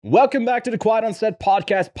Welcome back to the Quiet on Set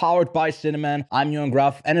podcast powered by Cineman. I'm Johan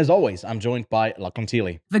Graf, and as always, I'm joined by Lachlan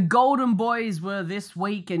Teely. The Golden Boys were this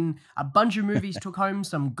week, and a bunch of movies took home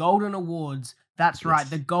some golden awards. That's right,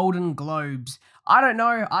 the Golden Globes. I don't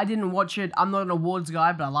know, I didn't watch it. I'm not an awards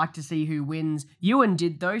guy, but I like to see who wins. Ewan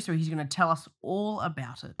did though, so he's going to tell us all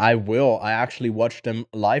about it. I will. I actually watched them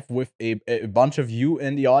live with a bunch of you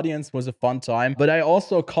in the audience. It was a fun time. But I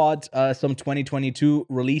also caught some 2022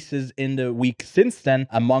 releases in the week since then.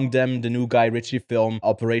 Among them, the new Guy Ritchie film,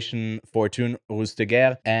 Operation Fortune Ruse de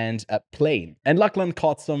Guerre, and Plane. And Lachlan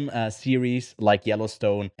caught some series like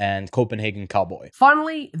Yellowstone and Copenhagen Cowboy.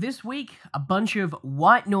 Finally, this week, a bunch of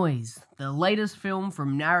White Noise, the latest film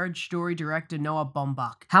from Marriage Story director Noah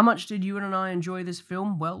Baumbach. How much did Ewan and I enjoy this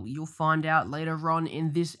film? Well, you'll find out later on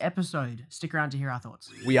in this episode. Stick around to hear our thoughts.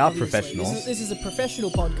 We are professionals. This is a professional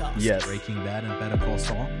podcast. Yes. Breaking Bad and Better Call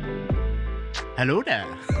Saul. Hello there.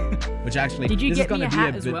 Which actually, Did you this get is gonna me a be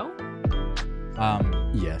hat a as bit, well?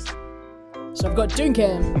 Yes. So I've got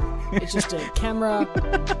Dooncam. It's just a camera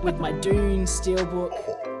with my Dune steelbook.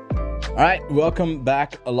 All right, welcome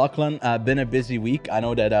back, Lachlan. Been a busy week. I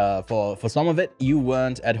know that for some of it, you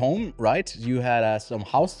weren't at home, right? You had some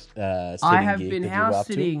house sitting. I have gig been that you were up house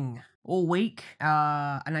to. sitting all week,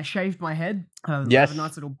 and I shaved my head. Yes. I have a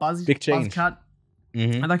nice little buzz Big change. cut.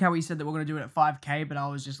 Mhm. I like how we said that we're going to do it at 5K, but I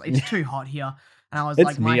was just, it's too hot here. And I was It's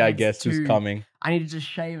like, my me, I head's guess, who's too- coming. I need to just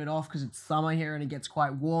shave it off because it's summer here and it gets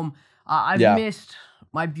quite warm. I've Yeah. missed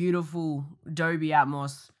my beautiful Dolby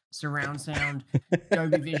Atmos surround sound,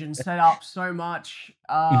 Dolby Vision setup so much.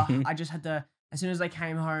 I just had to, as soon as I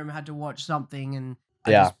came home, I had to watch something, and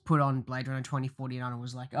I Yeah. just put on Blade Runner 2049 and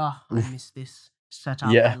was like, oh, I miss this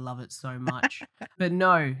setup. Yeah. I love it so much. But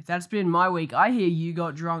no, that's been my week. I hear you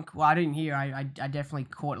got drunk. Well, I didn't hear. I definitely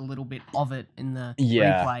caught a little bit of it in the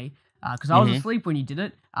Yeah. replay because I was Mhm. asleep when you did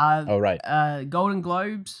it. Oh, right. Golden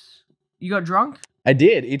Globes, you got drunk? I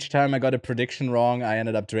did. Each time I got a prediction wrong, I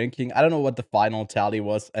ended up drinking. I don't know what the final tally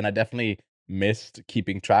was, and I definitely missed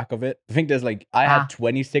keeping track of it. I think there's I had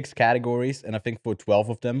 26 categories, and I think for 12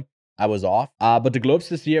 of them, I was off. But the Globes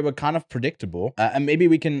this year were kind of predictable, and maybe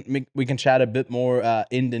we can chat a bit more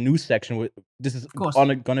in the news section. This is course.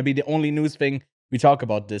 gonna be the only news thing we talk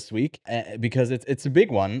about this week because it's a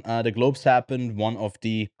big one. The Globes happened, one of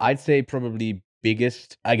the, I'd say, probably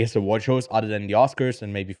biggest, I guess, award shows other than the Oscars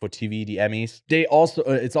and maybe for TV, the Emmys. They also,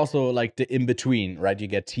 it's also like the in-between, right? You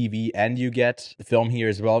get TV and you get the film here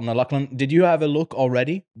as well. Now, Lachlan, did you have a look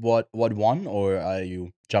already? What won, or are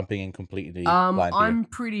you jumping in completely blindly? I'm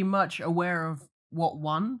pretty much aware of what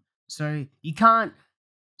won, so you can't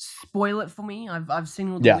spoil it for me. I've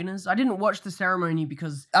seen all the winners. I didn't watch the ceremony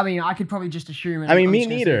because I could probably just assume. And I mean, I'm me just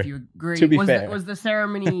gonna see neither, If you agree, to be was fair. was the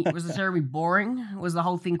ceremony boring? Was the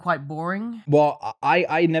whole thing quite boring? Well,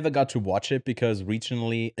 I never got to watch it because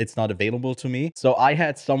regionally it's not available to me. So I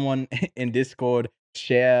had someone in Discord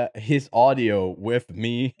share his audio with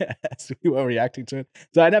me as we were reacting to it.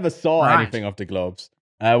 So I never saw Right. anything of the Globes.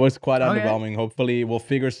 It was quite Okay. underwhelming. Hopefully we'll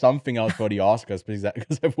figure something out for the Oscars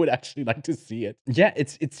because I would actually like to see it. Yeah,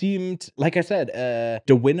 it seemed, like I said,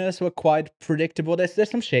 the winners were quite predictable. There's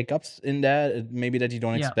some shakeups in there, maybe that you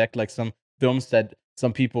don't Yeah. expect, like some films that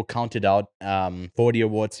some people counted out for the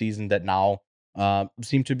award season that now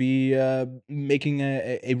seem to be making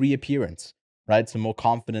a reappearance, right? Some more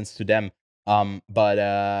confidence to them.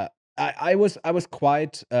 But I was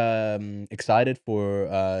quite excited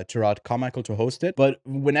for Gerard Carmichael to host it. But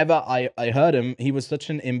whenever I heard him, he was such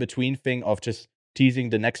an in-between thing of just teasing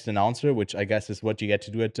the next announcer, which I guess is what you get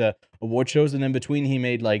to do at award shows. And in between, he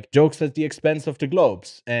made jokes at the expense of the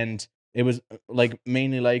Globes. And it was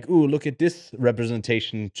mainly ooh, look at this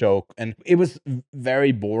representation joke. And it was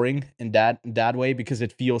very boring in that way because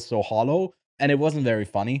it feels so hollow and it wasn't very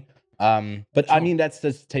funny. But I Sure. mean, that's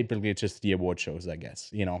typically just the award shows, I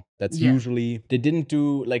guess. That's Yeah. usually, they didn't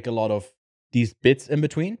do a lot of these bits in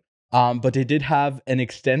between. But they did have an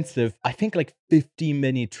extensive, I think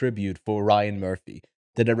 50-minute tribute for Ryan Murphy,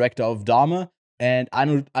 the director of Dahmer. And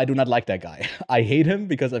I do not like that guy. I hate him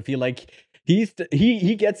because I feel like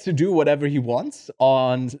he gets to do whatever he wants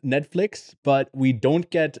on Netflix, but we don't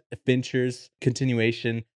get Fincher's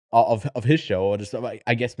continuation of his show. Or just,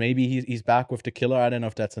 I guess maybe he's back with The Killer. I don't know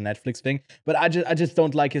if that's a Netflix thing, but I just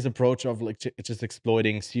don't like his approach of just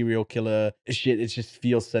exploiting serial killer shit. It just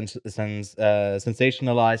feels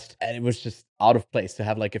sensationalized, and it was just out of place to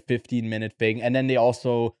have a 15-minute thing. And then they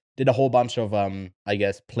also did a whole bunch of I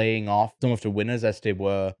guess playing off some of the winners as they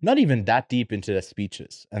were not even that deep into their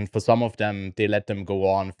speeches, and for some of them they let them go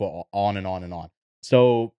on for on and on and on.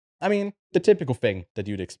 So I mean, the typical thing that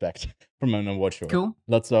you'd expect from an award show. Cool.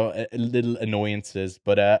 Lots of little annoyances.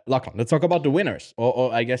 But Lachlan, let's talk about the winners,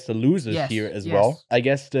 or I guess the losers here as well. I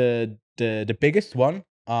guess the biggest one,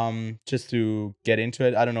 just to get into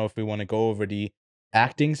it, I don't know if we want to go over the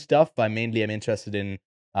acting stuff. I mainly am interested in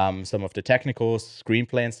some of the technicals,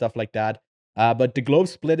 screenplay and stuff like that. But the Globe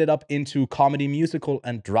split it up into comedy, musical,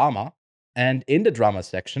 and drama. And in the drama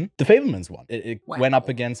section, The Fabelmans won. It went up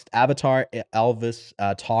against Avatar, Elvis,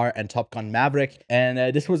 Tar, and Top Gun Maverick. And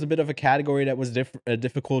this was a bit of a category that was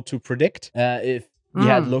difficult to predict. If we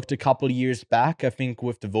had looked a couple years back, I think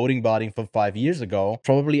with the voting body from 5 years ago,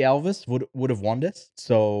 probably Elvis would have won this.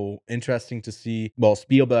 So interesting to see, well,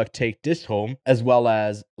 Spielberg take this home, as well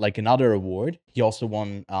as like another award. He also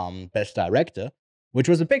won Best Director, which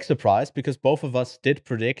was a big surprise because both of us did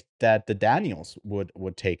predict that the Daniels would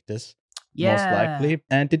take this. Most likely,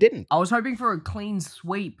 and they didn't. I was hoping for a clean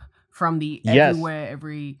sweep from the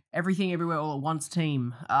Everything Everywhere All at Once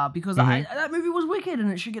team, because that movie was wicked and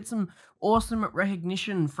it should get some awesome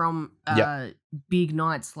recognition from big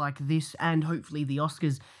nights like this, and hopefully the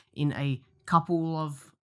Oscars in a couple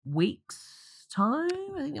of weeks' time.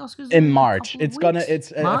 I think the Oscars in March. It's March,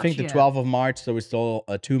 I think the 12th of March, so we're still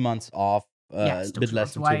 2 months off. A bit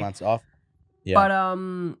less than 2 months off. Yeah,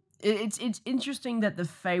 but It's interesting that The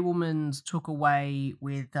Fabelmans took away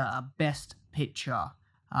with Best Picture.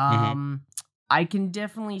 I can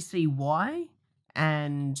definitely see why,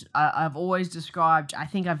 and I've always described. I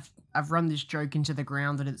think I've run this joke into the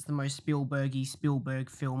ground that it's the most Spielberg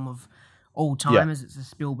film of all time, as it's a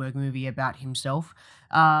Spielberg movie about himself.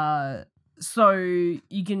 So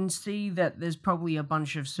you can see that there's probably a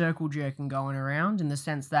bunch of circle jerking going around in the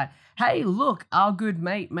sense that, hey, look, our good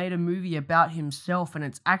mate made a movie about himself, and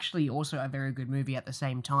it's actually also a very good movie at the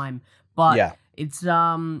same time. But it's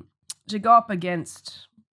to go up against,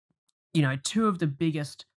 two of the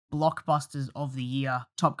biggest blockbusters of the year,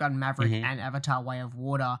 Top Gun Maverick and Avatar: Way of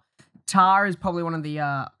Water. Tar is probably one of the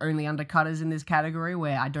only undercutters in this category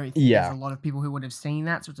where I don't think there's a lot of people who would have seen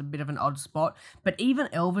that, so it's a bit of an odd spot. But even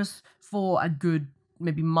Elvis, for a good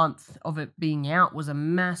maybe month of it being out, was a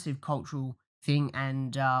massive cultural thing,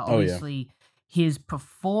 and obviously his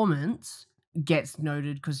performance gets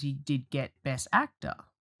noted because he did get Best Actor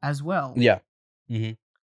as well. Yeah.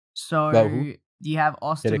 So you have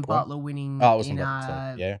Austin Butler winning in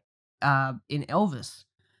Elvis,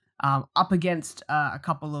 up against a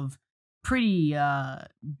couple of pretty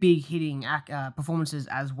big hitting performances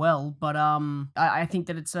as well, but I think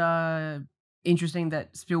that it's interesting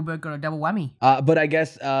that Spielberg got a double whammy. But I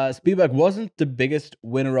guess Spielberg wasn't the biggest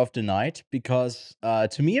winner of the night because,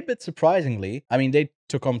 to me, a bit surprisingly, I mean, they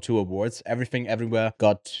took home 2 awards. Everything Everywhere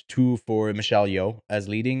got 2 for Michelle Yeoh as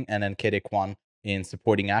leading, and then Ke Huy Quan in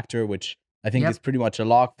supporting actor, which I think is pretty much a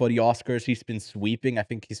lock for the Oscars. He's been sweeping. I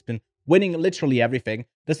think he's been winning literally everything.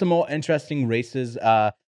 There's some more interesting races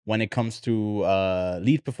when it comes to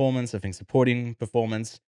lead performance. I think supporting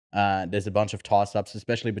performance. There's a bunch of toss-ups,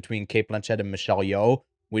 especially between Cate Blanchett and Michelle Yeoh,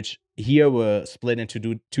 which here were split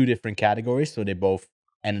into 2 different categories. So they both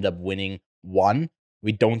ended up winning 1.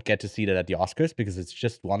 We don't get to see that at the Oscars because it's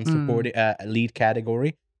just one supporting lead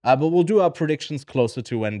category. But we'll do our predictions closer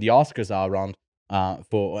to when the Oscars are around.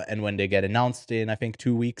 And when they get announced in, I think,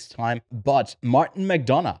 2 weeks' time. But Martin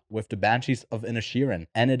McDonagh with The Banshees of Inisherin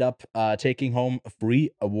ended up taking home 3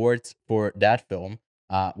 awards for that film,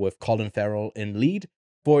 with Colin Farrell in lead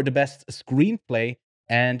for the best screenplay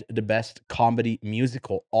and the best comedy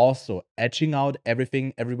musical, also edging out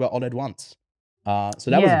Everything Everywhere All at Once. So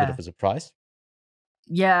that was a bit of a surprise.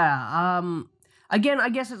 Yeah. Again, I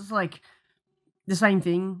guess it's like the same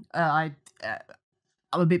thing.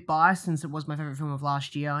 I'm a bit biased since it was my favorite film of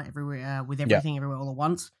last year, Everything Everywhere All at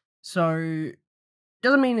Once. So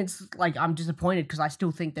doesn't mean it's like I'm disappointed because I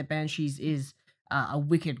still think that Banshees is a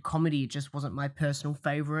wicked comedy. It just wasn't my personal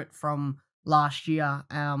favorite from last year.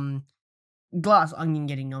 Glass Onion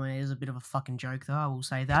getting nominated is a bit of a fucking joke, though. I will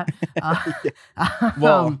say that.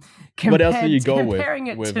 Well, what else do you go with? Comparing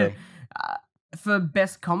it to for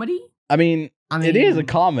best comedy. I mean, it is a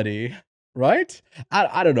comedy. Right?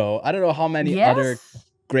 I don't know. I don't know how many other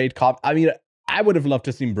great I mean, I would have loved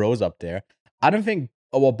to see Bros up there. I don't think,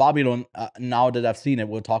 Babylon, now that I've seen it,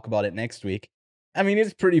 we'll talk about it next week. I mean,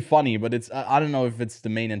 it's pretty funny, but it's, I don't know if it's the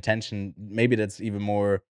main intention. Maybe that's even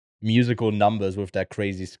more musical numbers with that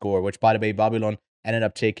crazy score, which, by the way, Babylon ended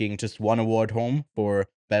up taking just 1 award home for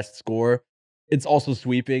best score. It's also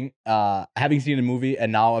sweeping. Having seen the movie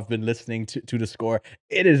and now I've been listening to the score,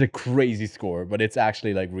 it is a crazy score, but it's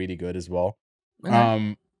actually like really good as well.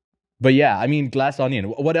 But yeah, I mean, Glass Onion.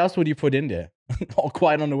 What else would you put in there? All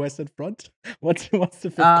Quiet on the Western Front. What's the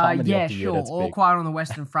fifth comedy Yeah, of the year sure. that's All big? Quiet on the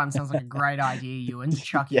Western Front sounds like a great idea, Ewan, to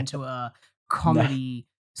chuck Yeah, into a no, comedy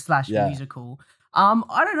slash yeah. musical.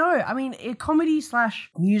 I don't know. I mean, a comedy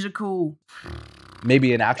slash musical.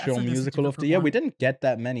 Maybe an That's actual a musical of the difficult year. We one. didn't get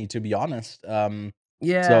that many, to be honest.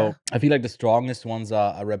 Yeah. So I feel like the strongest ones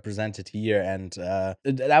are represented here, and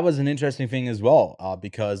that was an interesting thing as well,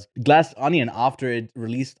 because Glass Onion, after it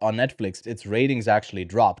released on Netflix, its ratings actually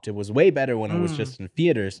dropped. It was way better when it was Mm. just in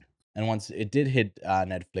theaters, and once it did hit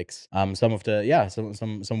Netflix,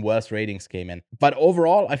 some worse ratings came in. But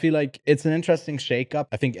overall, I feel like it's an interesting shakeup.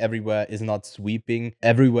 I think Everywhere is not sweeping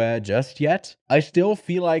everywhere just yet. I still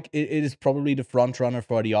feel like it is probably the front runner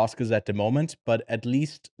for the Oscars at the moment, but at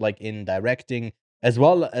least like in directing as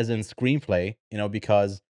well as in screenplay,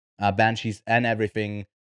 because Banshees and Everything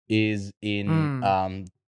is in Mm.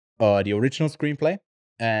 the original screenplay,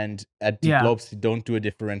 and at the Yeah. Globes they don't do a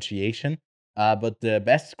differentiation. But the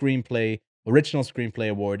best original screenplay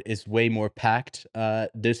award is way more packed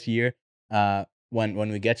this year. When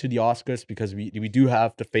we get to the Oscars, because we do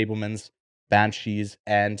have The Fablemans, Banshees,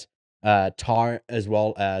 and Tar, as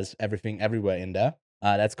well as Everything Everywhere in there.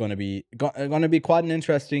 That's going to be quite an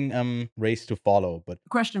interesting race to follow. But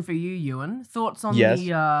Question for you, Ewan. Thoughts on yes,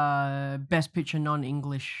 the Best Picture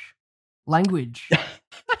Non-English Language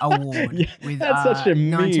Award yeah, with that's such a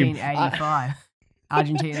meme. 1985,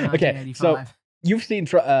 Argentina, Okay, so 1985.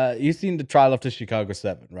 you've seen the Trial of the Chicago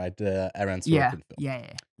 7, right? The Aaron Yeah, Sorkin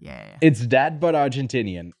film. yeah. It's that, but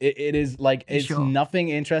Argentinian. It is like, it's Sure, nothing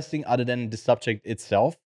interesting other than the subject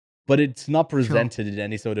itself, but it's not sure. presented in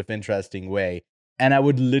any sort of interesting way. And I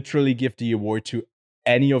would literally give the award to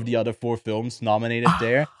any of the other 4 films nominated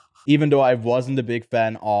there, even though I wasn't a big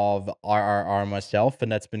fan of RRR myself,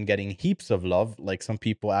 and that's been getting heaps of love. Like, some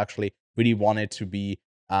people actually really wanted to be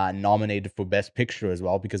nominated for Best Picture as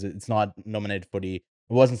well, because it's not nominated it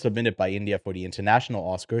wasn't submitted by India for the international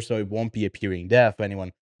Oscar, so it won't be appearing there for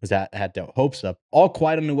anyone who's had their hopes up. All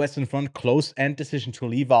Quiet on the Western Front, Close, and Decision to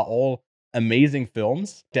Leave are all amazing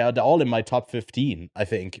films. They're all in my top 15, I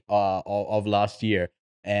think, of last year.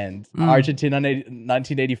 And Argentina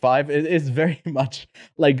 1985 is very much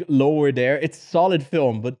like lower there. It's a solid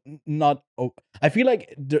film, but not. I feel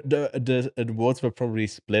like the awards were probably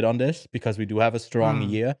split on this, because we do have a strong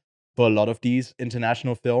year for a lot of these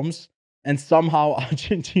international films, and somehow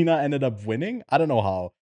Argentina ended up winning. I don't know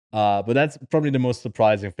how, but that's probably the most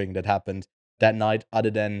surprising thing that happened that night.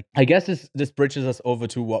 Other than, I guess this bridges us over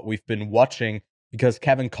to what we've been watching, because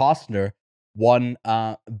Kevin Costner won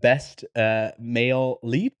best male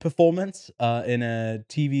lead performance in a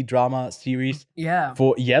TV drama series Yeah.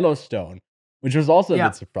 for Yellowstone, which was also a Yeah.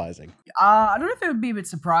 bit surprising. I don't know if it would be a bit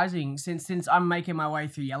surprising since I'm making my way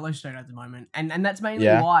through Yellowstone at the moment, and that's mainly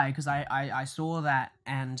Yeah. why, because I saw that,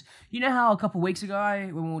 and you know how a couple weeks ago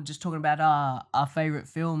when we were just talking about our favorite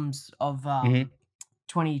films of Mhm.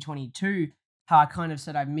 2022, how I kind of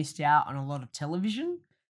said I missed out on a lot of television.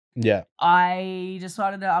 Yeah. I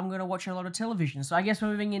decided that I'm going to watch a lot of television. So I guess we're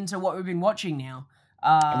moving into what we've been watching now.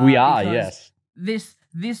 We are, Because yes.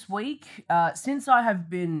 this week, since I have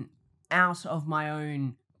been out of my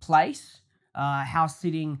own place, house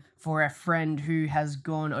sitting for a friend who has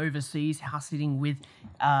gone overseas, house sitting with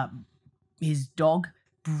his dog,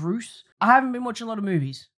 Bruce, I haven't been watching a lot of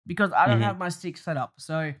movies because I don't Mhm. have my stick set up.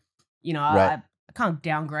 So, Right. I can't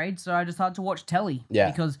downgrade. So I decided to watch telly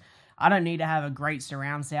Yeah. because I don't need to have a great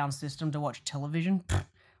surround sound system to watch television.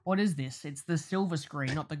 What is this? It's the silver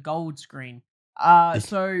screen, not the gold screen.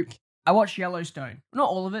 So I watched Yellowstone. Not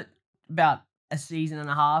all of it, about a season and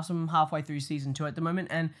a half. So I'm halfway through season 2 at the moment,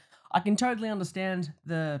 and I can totally understand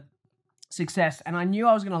the success. And I knew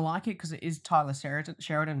I was going to like it because it is Tyler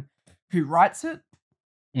Sheridan who writes it,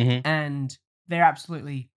 Mhm. and they're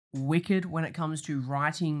absolutely wicked when it comes to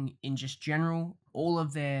writing in just general. All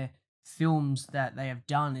of their films that they have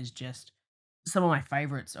done is just some of my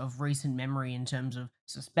favorites of recent memory in terms of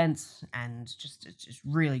suspense, and it's just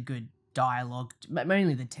really good dialogue.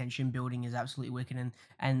 Mainly the tension building is absolutely wicked,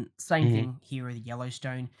 and same Mhm. thing here with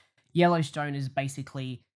Yellowstone. Yellowstone is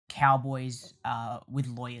basically cowboys with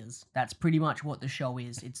lawyers. That's pretty much what the show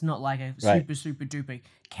is. It's not like a Right. super duper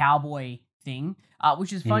cowboy thing,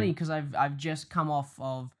 which is funny because I've just come off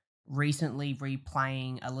of recently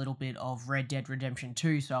replaying a little bit of Red Dead Redemption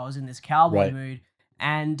 2, so I was in this cowboy Right. mood,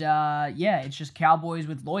 and yeah, it's just cowboys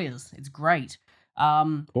with lawyers. It's great.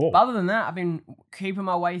 But Cool. other than that, I've been keeping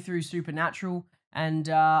my way through Supernatural, and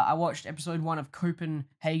I watched episode 1 of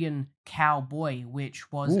Copenhagen Cowboy,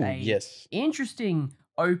 which was Ooh, a yes. interesting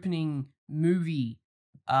opening movie,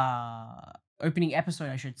 opening episode,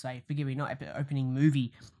 I should say. Forgive me, not opening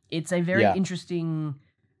movie. It's a very Yeah. interesting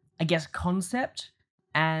I guess, concept.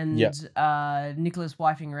 And Nicholas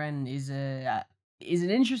Wifing Ren is an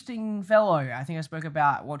interesting fellow. I think I spoke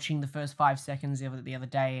about watching the first 5 seconds the other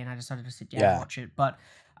day, and I decided to sit down and watch it. But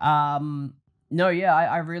no, yeah,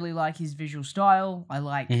 I really like his visual style. I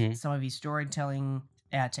like some of his storytelling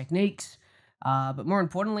techniques. But more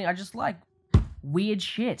importantly, I just like weird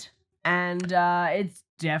shit. And it's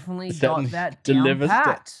definitely got that down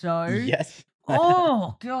pat. So yes.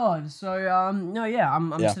 Oh god. So no, yeah,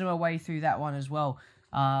 I'm sitting my way through that one as well.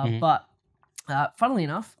 But funnily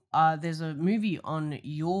enough, there's a movie on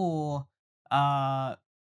your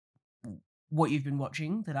what you've been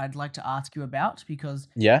watching that I'd like to ask you about, because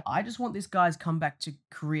I just want this guy's comeback to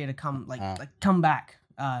Korea to come come back.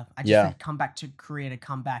 I just said come back to Korea to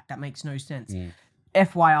come back. That makes no sense.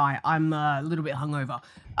 FYI, I'm a little bit hungover.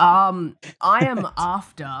 I am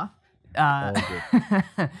after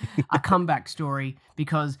a comeback story,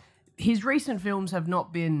 because his recent films have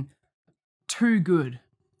not been too good.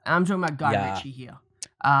 I'm talking about Guy Ritchie here.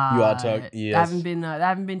 You are talking. Yes. They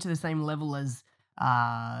haven't been to the same level as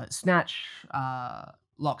Snatch,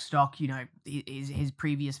 Lock, Stock. You know, his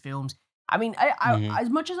previous films. I mean, I as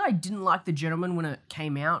much as I didn't like The Gentleman when it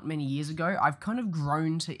came out many years ago, I've kind of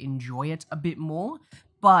grown to enjoy it a bit more.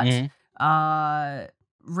 But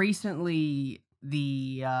recently,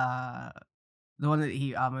 the one that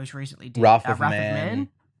he most recently did, Wrath of Man.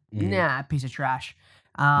 Nah, piece of trash.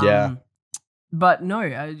 But no,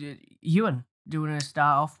 Ewan, do you want to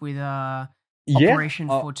start off with Operation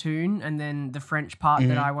Fortune, and then the French part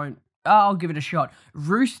that I won't... I'll give it a shot.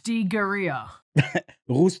 Ruse de Guerre.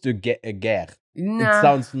 Ruse de Guerre. Nah. It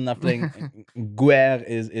sounds nothing. Guerre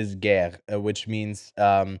is guerre, which means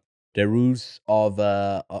the ruse of,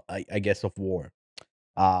 I guess, of war.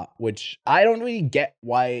 Which I don't really get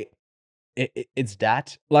why it's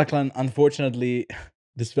that. Lachlan, unfortunately,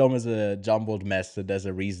 this film is a jumbled mess, so there's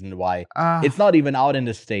a reason why it's not even out in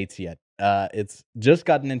the States yet. It's just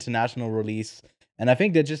got an international release, and I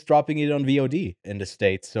think they're just dropping it on VOD in the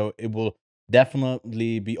States, so it will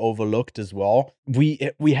definitely be overlooked as well.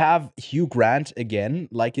 We have Hugh Grant again,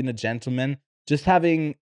 like in A Gentleman, just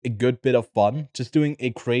having a good bit of fun, just doing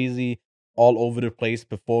a crazy, all over the place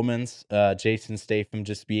performance. Jason Statham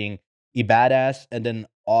just being a badass, and then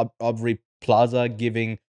Aubrey Plaza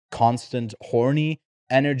giving constant horny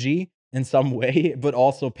energy in some way, but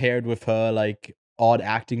also paired with her like odd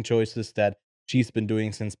acting choices that she's been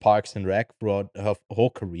doing since Parks and Rec throughout her whole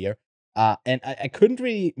career. And I couldn't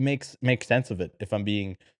really make sense of it, if I'm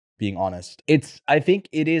being honest. I think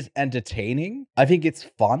it is entertaining. I think it's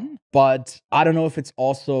fun, but I don't know if it's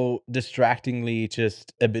also distractingly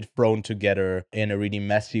just a bit thrown together in a really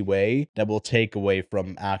messy way that will take away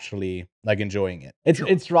from actually like enjoying it.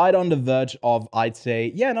 It's right on the verge of, I'd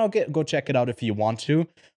say, go check it out if you want to,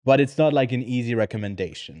 but it's not like an easy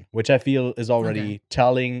recommendation, which I feel is already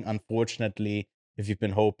telling, unfortunately, if you've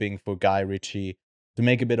been hoping for Guy Ritchie to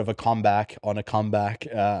make a bit of a comeback on a comeback.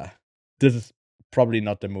 This is probably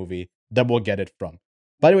not the movie that we'll get it from.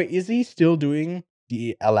 By the way, is he still doing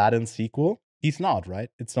the Aladdin sequel? He's not, right?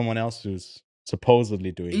 It's someone else who's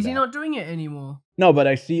supposedly doing it. Is he not doing it anymore? No, but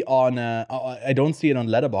I see on... I don't see it on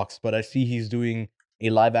Letterboxd, but I see he's doing a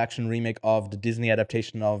live-action remake of the Disney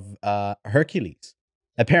adaptation of Hercules.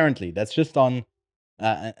 Apparently. That's just on...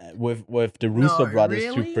 with the Russo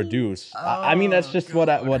brothers to produce. I mean, that's just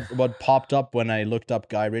what popped up when I looked up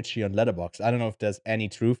Guy Ritchie on Letterboxd. I don't know if there's any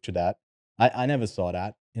truth to that. I never saw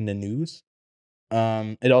that in the news.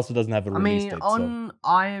 It also doesn't have a release date. On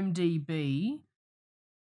IMDb,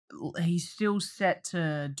 he's still set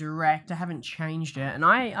to direct. I haven't changed it, and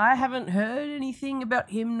I haven't heard anything about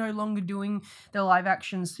him no longer doing the live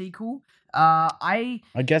action sequel. I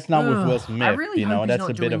guess not with Will Smith. Really that's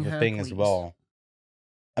a bit of a thing as well.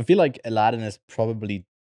 I feel like Aladdin is probably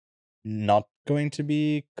not going to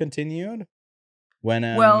be continued.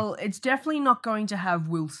 Well, it's definitely not going to have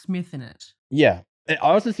Will Smith in it. Yeah. I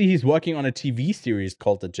also see he's working on a TV series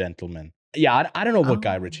called The Gentleman. Yeah, I don't know what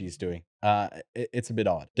Guy Ritchie is doing. It's a bit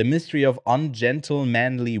odd. The Mystery of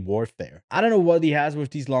Ungentlemanly Warfare. I don't know what he has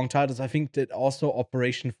with these long titles. I think that also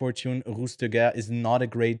Operation Fortune Ruse de Guerre is not a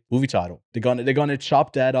great movie title. They're gonna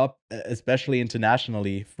chop that up, especially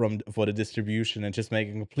internationally, for the distribution, and just make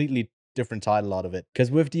a completely different title out of it.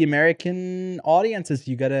 Because with the American audiences,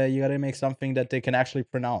 you gotta make something that they can actually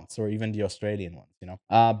pronounce, or even the Australian ones,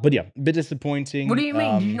 But yeah, a bit disappointing. What do you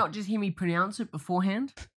mean? Did you not just hear me pronounce it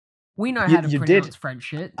beforehand? We know how to pronounce French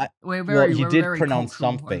shit. You did pronounce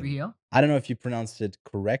something. I don't know if you pronounced it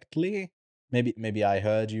correctly. Maybe I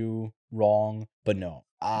heard you wrong, but no.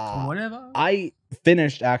 Whatever. I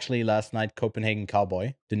finished actually last night Copenhagen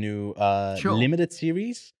Cowboy, the new limited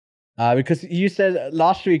series. Because you said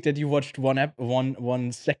last week that you watched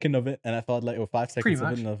one second of it, and I thought like, or 5 seconds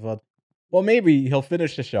of it, and I thought, well, maybe he'll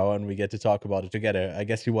finish the show and we get to talk about it together. I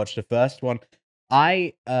guess you watched the first one.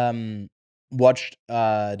 I watched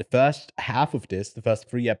the first half of this, the first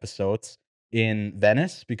 3 episodes in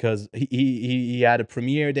Venice, because he had a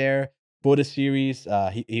premiere there for the series.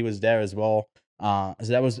 He was there as well. So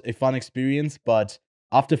that was a fun experience. But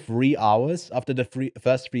after 3 hours, after the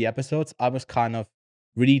first 3 episodes, I was kind of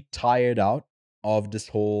really tired out of this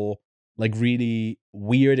whole like really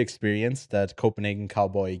weird experience that Copenhagen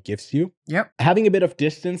Cowboy gives you. Yep. Having a bit of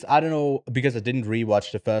distance, I don't know, because I didn't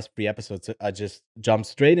rewatch the first 3 episodes, I just jumped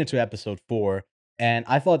straight into episode 4, and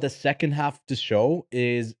I thought the second half of the show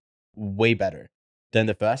is way better than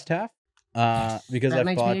the first half. Because that I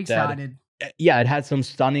makes thought me excited. that it had some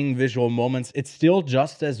stunning visual moments. It's still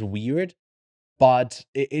just as weird, but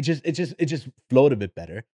it just flowed a bit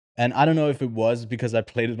better. And I don't know if it was because I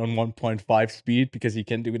played it on 1.5 speed, because you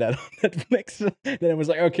can do that on Netflix. Then I was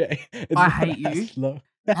like, okay, it's I not hate as you. slow.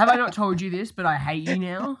 Have I not told you this? But I hate you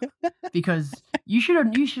now because you should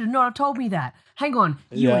have not have told me that. Hang on,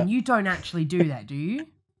 Yeah. you don't actually do that, do you?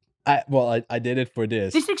 I did it for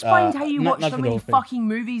this. This explains how you not watch so for the many whole thing. fucking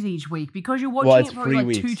movies each week, because you're watching Well, it it's probably 3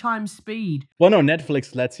 like 2 weeks. times speed. Well, no,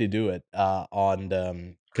 Netflix lets you do it on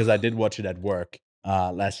the because I did watch it at work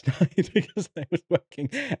last night because I was working,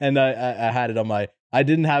 and I had it on my. I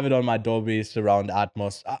didn't have it on my Dolby Surround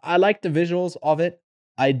Atmos. I like the visuals of it.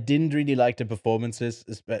 I didn't really like the performances,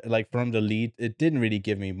 like from the lead. It didn't really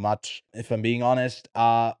give me much, if I'm being honest.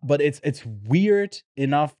 But it's weird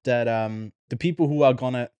enough that the people who are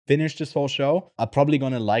gonna finish this whole show are probably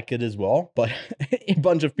gonna like it as well. But a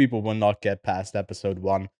bunch of people will not get past episode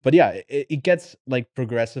 1. But yeah, it gets like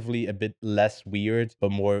progressively a bit less weird,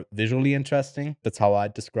 but more visually interesting. That's how I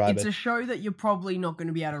describe It's it. a show that you're probably not going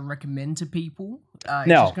to be able to recommend to people. It's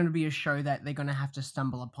No. just going to be a show that they're going to have to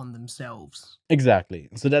stumble upon themselves. Exactly.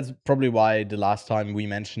 So that's probably why the last time we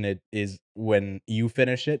mentioned it is when you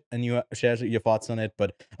finish it and you share your thoughts on it.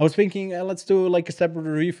 But I was thinking, let's do like a separate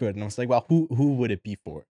review for it. And I was like, well, who would it be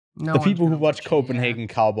for? No The one's people who gonna watch it, yeah. Copenhagen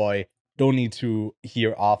Cowboy don't need to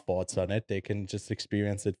hear our thoughts on it. They can just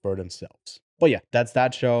experience it for themselves. But yeah, that's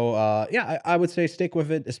that show. I would say stick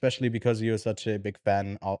with it, especially because you're such a big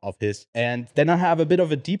fan of his. And then I have a bit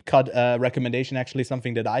of a deep cut recommendation, actually,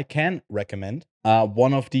 something that I can recommend.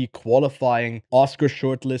 One of the qualifying Oscar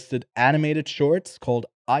shortlisted animated shorts called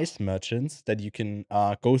Ice Merchants that you can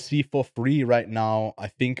go see for free right now, I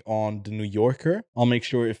think on The New Yorker. I'll make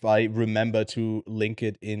sure if I remember to link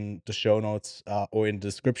it in the show notes or in the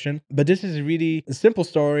description. But this is really a simple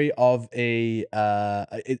story of a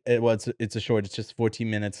it's a short, it's just 14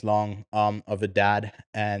 minutes long, of a dad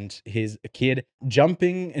and his kid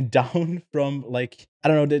jumping down from like, I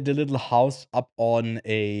don't know, the little house up on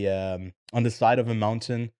a on the side of a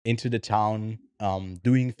mountain into the town,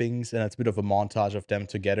 doing things, and it's a bit of a montage of them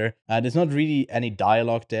together. There's not really any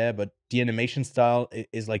dialogue there, but the animation style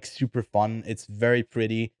is like super fun. It's very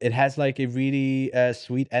pretty. It has like a really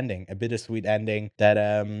sweet ending, a bittersweet ending that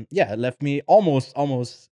it left me almost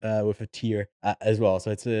with a tear as well.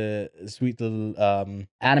 So it's a sweet little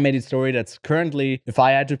animated story that's currently, if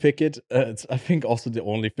I had to pick it, it's I think also the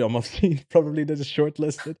only film I've seen probably that is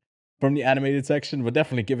shortlisted from the animated section, but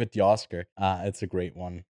definitely give it the Oscar. It's a great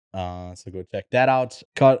one. So go check that out.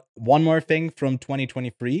 Got one more thing from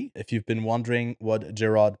 2023. If you've been wondering what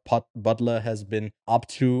Gerard Butler has been up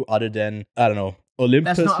to, other than, I don't know,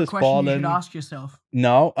 Olympus That's not a has question fallen. you should ask yourself.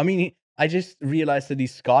 No, I mean, I just realized that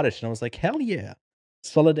he's Scottish, and I was like, hell yeah,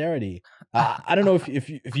 solidarity. I don't know if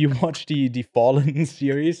you watch the Fallen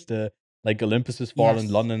series, the like Olympus has fallen,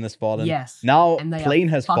 Yes. London has fallen. Yes. Now And they Plane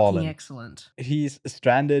are has fucking fallen. excellent. He's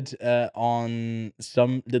stranded on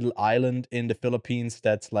some little island in the Philippines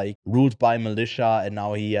that's like ruled by militia, and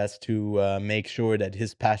now he has to make sure that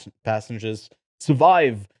his passengers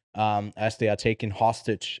survive as they are taken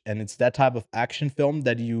hostage. And it's that type of action film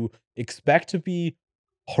that you expect to be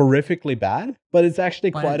horrifically bad, but it's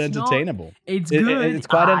actually But quite it's not. entertainable. It's good. It's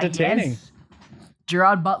quite entertaining. Yes.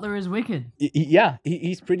 Gerard Butler is wicked.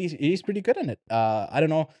 He's pretty good in it. I don't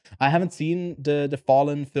know. I haven't seen the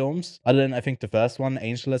Fallen films other than I think the first one,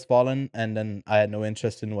 Angel Has Fallen, and then I had no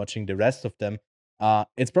interest in watching the rest of them.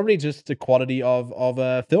 It's probably just the quality of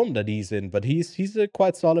a film that he's in, but he's a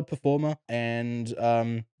quite solid performer. And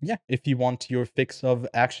if you want your fix of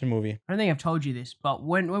action movie, I don't think I've told you this, but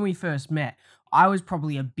when we first met, I was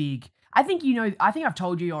probably a big. I think I've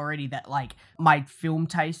told you already that like my film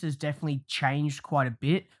taste has definitely changed quite a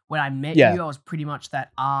bit. When I met you, I was pretty much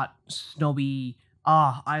that art snobby.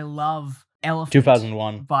 I love Elephant.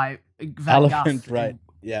 2001 by Van Elephant, Gogh. right?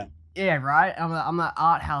 Yeah. Yeah, right. I'm an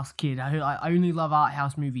art house kid. I only love art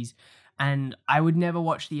house movies, and I would never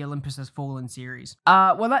watch the Olympus Has Fallen series.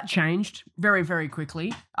 Well, that changed very, very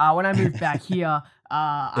quickly. When I moved back here,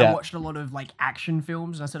 I Yeah. watched a lot of like action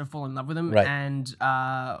films. And I sort of fall in love with them, Right. and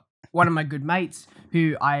one of my good mates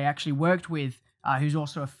who I actually worked with, who's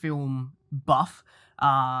also a film buff,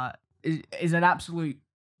 is an absolute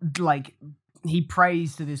like he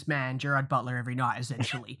prays to this man Gerard Butler every night,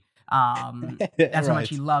 essentially. That's how much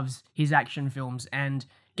he Right. loves his action films, and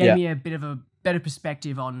gave Yeah. me a bit of a better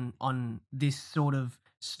perspective on this sort of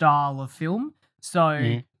style of film. So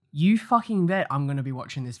Mhm. you fucking bet I'm gonna be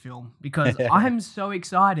watching this film because I'm so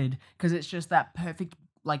excited because it's just that perfect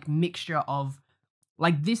like mixture of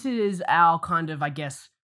like this is our kind of I guess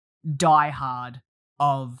Die Hard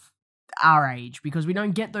of our age because we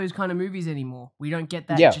don't get those kind of movies anymore. We don't get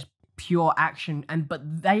that Yeah. just pure action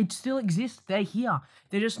but they still exist. They're here.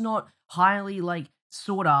 They're just not highly like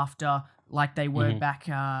sought after like they were Mhm.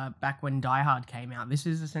 back when Die Hard came out. This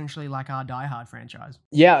is essentially like our Die Hard franchise.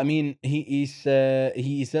 Yeah, I mean, he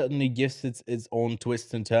certainly gives its own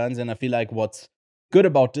twists and turns, and I feel like what's good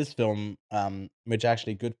about this film, which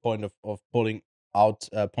actually good point of pointing out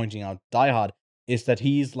Die Hard, is that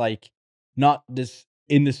he's like not this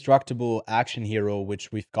indestructible action hero,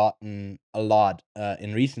 which we've gotten a lot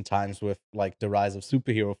in recent times with like the rise of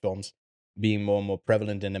superhero films being more and more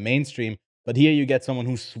prevalent in the mainstream. But here you get someone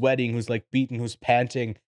who's sweating, who's like beaten, who's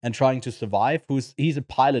panting, and trying to survive. He's a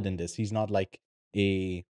pilot in this. He's not like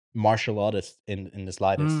a martial artist in the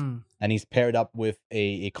slightest. Mm. And he's paired up with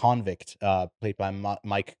a convict, played by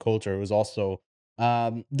Mike Coulter, who's also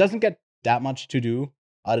doesn't get that much to do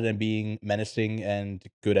other than being menacing and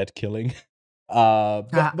good at killing.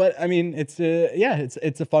 But I mean, it's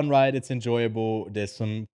a fun ride. It's enjoyable. There's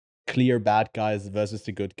some clear bad guys versus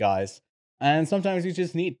the good guys, and sometimes you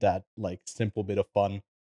just need that like simple bit of fun.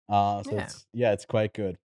 So Yeah. it's quite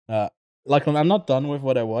good. Like I'm not done with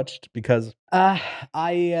what I watched because I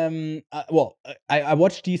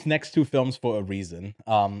watched these next two films for a reason.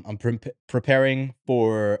 I'm preparing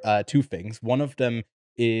for two things. One of them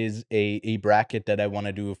is a bracket that I want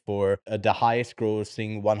to do for the highest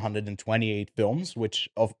grossing 128 films, which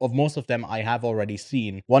of most of them I have already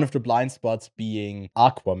seen. One of the blind spots being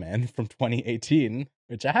Aquaman from 2018,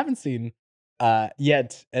 which I haven't seen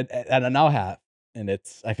yet, and I now have. And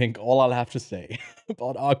it's, I think, all I'll have to say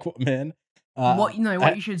about Aquaman. What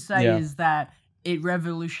I- you should say yeah. is that it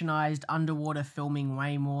revolutionized underwater filming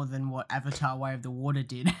way more than what Avatar: Way of the Water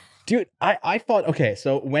did. Dude, I thought, okay,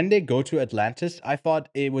 so when they go to Atlantis, I thought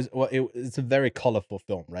it's a very colorful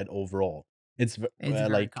film, right? Overall, it's It's very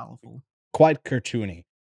like colorful. quite cartoony.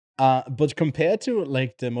 But compared to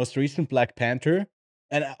like the most recent Black Panther,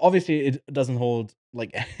 and obviously it doesn't hold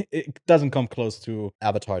like it doesn't come close to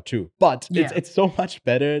Avatar 2, but Yeah. it's so much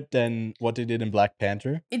better than what they did in Black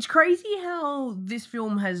Panther. It's crazy how this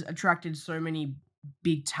film has attracted so many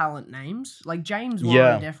big talent names. Like James Wan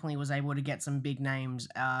Yeah. definitely was able to get some big names,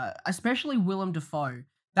 especially Willem Dafoe.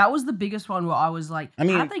 That was the biggest one where I was like, I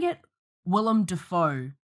mean- how'd they get Willem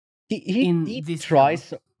Dafoe? He In he this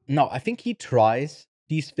tries. No, I think he tries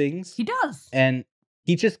these things. He does. And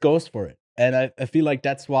he just goes for it, and I feel like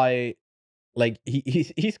that's why like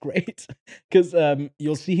he's great because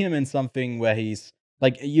you'll see him in something where he's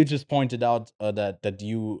like you just pointed out that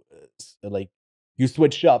you like you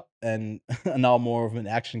switched up and are now more of an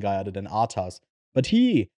action guy other than Arthas, but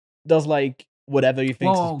he does like whatever he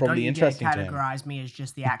thinks Whoa, is don't probably you interesting dare to him. categorize me as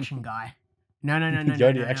just the action guy. No.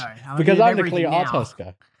 You're the action- because I'm the clear Arthas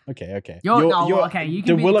guy. Okay. You're okay. You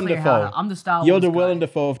can the be Willem the clear Dafoe. Dafoe. I'm the Star Wars You're the guy. Willem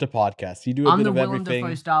Dafoe of the podcast. You do a I'm bit the of Willem everything.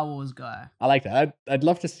 Dafoe Star Wars guy. I like that. I'd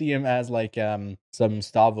love to see him as like some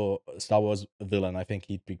Star Wars villain. I think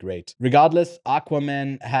he'd be great. Regardless,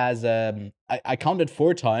 Aquaman has I counted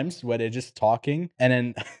 4 times where they're just talking, and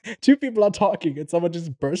then 2 people are talking, and someone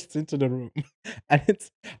just bursts into the room, and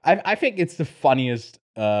I think it's the funniest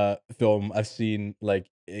film I've seen like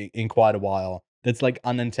in quite a while. That's like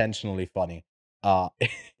unintentionally funny.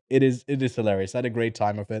 It is hilarious. I had a great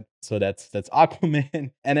time with it. So that's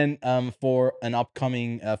Aquaman. And then for an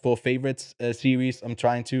upcoming for favorites series, I'm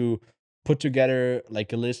trying to put together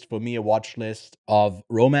like a list for me, a watch list of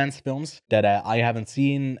romance films that I haven't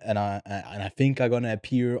seen, and I think are gonna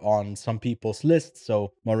appear on some people's lists.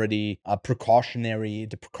 So I'm already the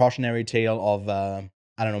precautionary tale of I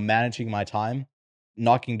don't know, managing my time,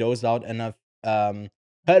 knocking those out, and I've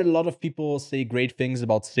heard a lot of people say great things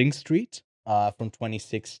about Sing Street from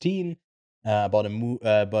 2016, about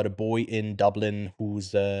a boy in Dublin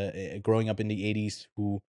who's growing up in the 80s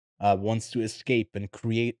who wants to escape and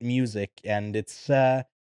create music, and it's a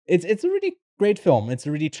really great film. It's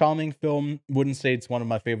a really charming film. Wouldn't say it's one of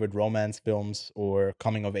my favorite romance films or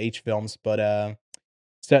coming of age films, but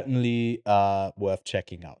certainly worth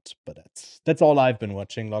checking out. But that's all I've been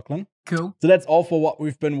watching, Lachlan. Cool. So that's all for what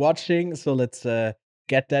we've been watching. So let's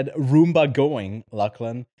get that Roomba going,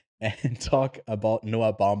 Lachlan, and talk about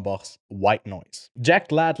Noah Baumbach's White Noise. Jack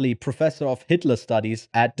Gladley, professor of Hitler studies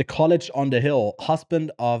at the College on the Hill,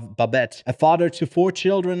 husband of Babette, a father to 4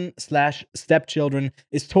 children/stepchildren,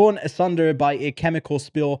 is torn asunder by a chemical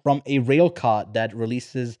spill from a rail car that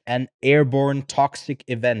releases an airborne toxic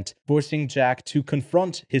event, forcing Jack to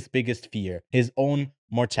confront his biggest fear, his own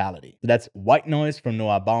mortality. So that's White Noise from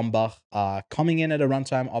Noah Baumbach, coming in at a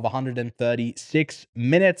runtime of 136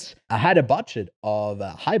 minutes. I had a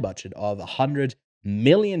high budget of $100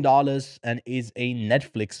 million and is a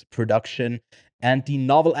Netflix production and the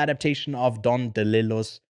novel adaptation of Don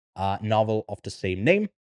DeLillo's novel of the same name.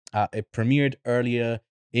 It premiered earlier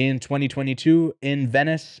in 2022 in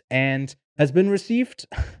Venice and has been received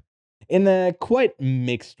in a quite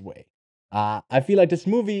mixed way. I feel like this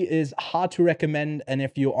movie is hard to recommend, and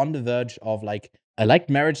if you're on the verge of like, I liked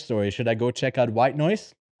Marriage Story, should I go check out White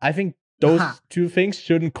Noise? I think those two things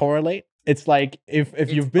shouldn't correlate. It's like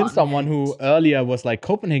if you've been someone who earlier was like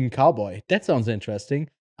Copenhagen Cowboy, that sounds interesting,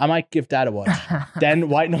 I might give that a watch. Then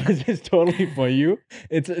White Noise is totally for you.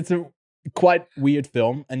 It's a quite weird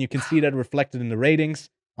film, and you can see that reflected in the ratings.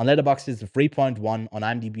 On Letterboxd, it's a 3.1, on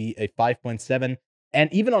IMDb a 5.7,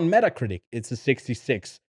 and even on Metacritic, it's a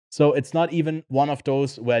 66. So it's not even one of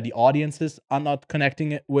those where the audiences are not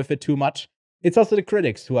connecting with it too much. It's also the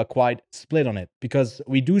critics who are quite split on it, because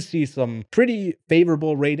we do see some pretty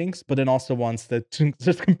favorable ratings, but then also ones that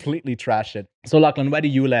just completely trash it. So Lachlan, where do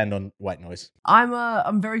you land on White Noise?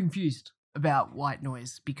 I'm very confused about White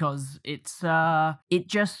Noise because it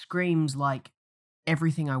just screams like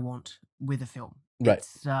everything I want with a film. Right.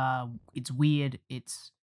 It's weird.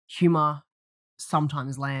 It's humor.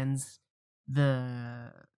 Sometimes lands.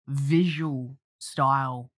 The visual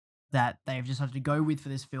style that they've decided to go with for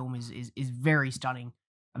this film is very stunning,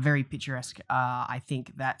 very picturesque. I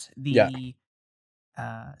think that the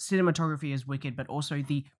cinematography is wicked, but also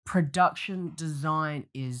the production design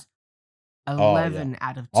is 11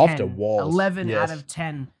 out of 10. Off the walls. 11 out of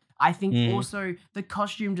 10. I think also the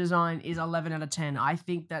costume design is 11 out of 10. I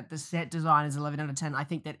think that the set design is 11 out of 10. I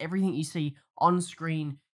think that everything you see on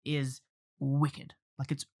screen is wicked.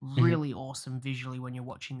 Like, it's really awesome visually when you're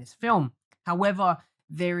watching this film. However,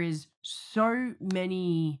 there is so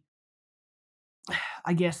many,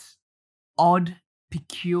 I guess, odd,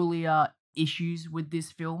 peculiar issues with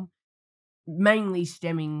this film, mainly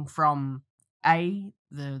stemming from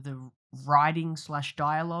the writing /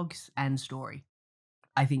 dialogues and story.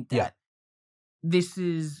 I think that this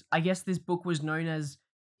book was known as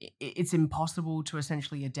it's impossible to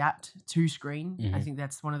essentially adapt to screen. I think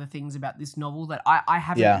that's one of the things about this novel that I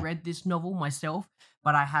haven't read this novel myself,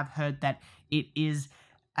 but I have heard that it is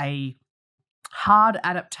a hard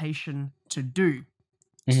adaptation to do.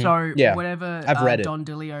 So whatever I've read Don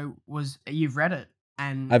DeLillo was, you've read it,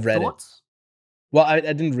 and I've read thoughts? it. Well, I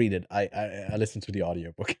didn't read it. I listened to the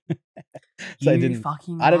audiobook. So I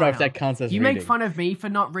don't know if that counts as you reading. make fun of me for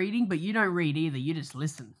not reading, but you don't read either. You just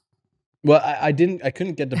listen. Well, I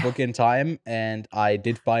couldn't get the book in time, and I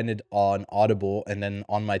did find it on Audible, and then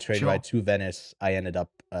on my train ride to Venice, I ended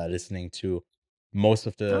up listening to most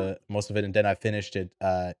of it, and then I finished it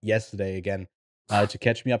yesterday again to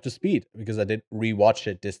catch me up to speed, because I did rewatch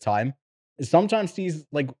it this time. Sometimes these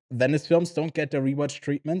like Venice films don't get the rewatch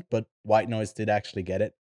treatment, but White Noise did actually get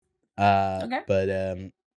it.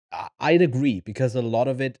 But I'd agree, because a lot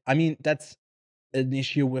of it, I mean, that's an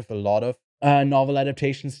issue with a lot of novel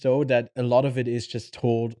adaptations, though, that a lot of it is just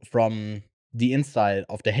told from the inside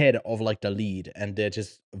of the head of like the lead, and they're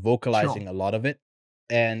just vocalizing a lot of it.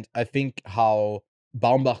 And I think how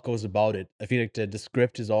Baumbach goes about it, I feel like the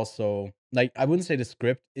script is also, like, I wouldn't say the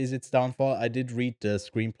script is its downfall. I did read the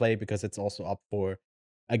screenplay because it's also up for,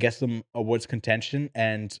 I guess, some awards contention,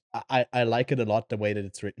 and I like it a lot the way that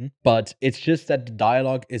it's written. But it's just that the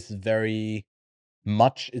dialogue is very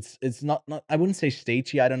much, it's not I wouldn't say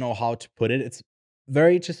stagey, I don't know how to put it. It's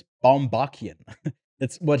very just Baumbachian.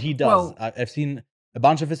 It's what he does. I've seen a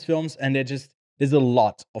bunch of his films, and there's a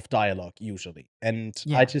lot of dialogue usually, and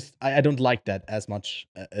I don't like that as much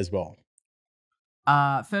as well.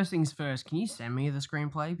 First things first, can you send me the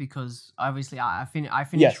screenplay? Because obviously I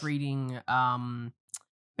finished reading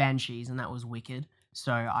Banshees, and that was wicked.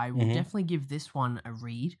 So I will definitely give this one a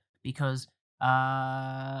read, because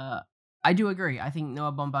I do agree. I think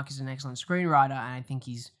Noah Baumbach is an excellent screenwriter, and I think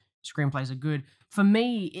he's screenplays are good. For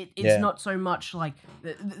me, it's Yeah. not so much like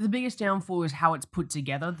the biggest downfall is how it's put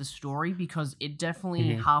together, the story, because it definitely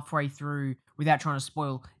Mhm. halfway through, without trying to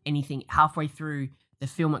spoil anything, halfway through the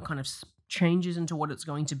film, it kind of changes into what it's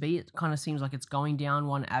going to be. It kind of seems like it's going down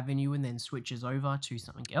one avenue and then switches over to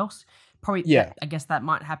something else. Probably, Yeah. I guess that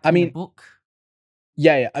might happen I in the mean, book.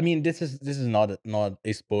 yeah. I mean, this is not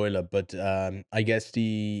a spoiler, but I guess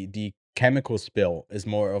the chemical spill is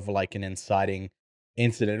more of like an inciting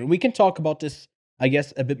incident. And we can talk about this, I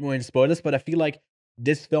guess, a bit more in spoilers, but I feel like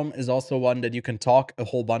this film is also one that you can talk a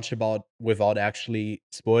whole bunch about without actually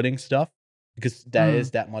spoiling stuff, because there Mm.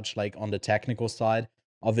 is that much like on the technical side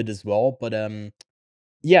of it as well. But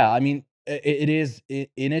yeah, I mean, it is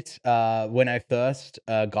in it. When I first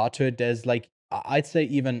got to it, there's like I'd say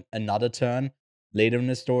even another turn later in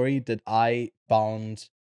the story that I found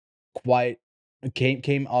quite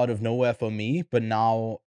came out of nowhere for me. But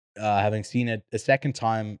now, having seen it a second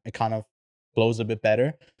time, it kind of flows a bit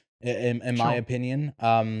better, in my Sure. opinion.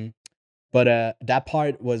 But that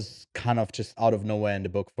part was kind of just out of nowhere in the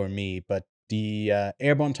book for me. But the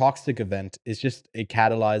airborne toxic event is just a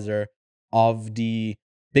catalyzer of the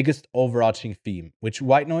biggest overarching theme, which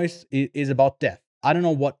White Noise is about death. I don't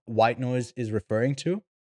know what White Noise is referring to.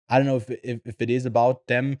 I don't know if it is about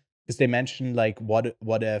them, because they mentioned like what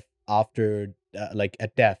if after like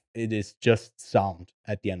at death it is just sound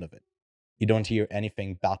at the end of it. You don't hear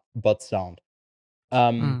anything but sound.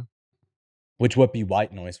 Um, Mm. which would be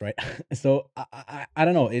white noise, right? So I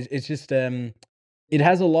don't know. It's just it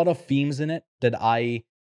has a lot of themes in it that I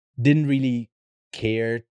didn't really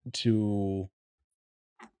care to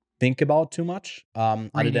think about too much. Other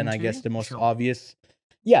Read than I guess into? the most Sure. obvious,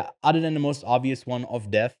 yeah. Other than the most obvious one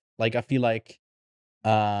of death, like I feel like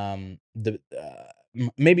the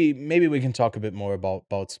maybe we can talk a bit more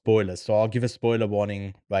about spoilers. So I'll give a spoiler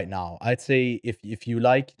warning right now. I'd say if you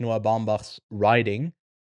like Noah Baumbach's writing,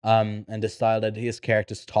 and the style that his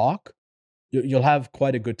characters talk, you'll have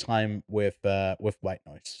quite a good time with White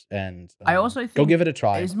Noise, and I also go think give it a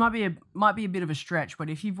try. this might be a bit of a stretch, but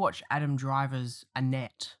if you've watched Adam Driver's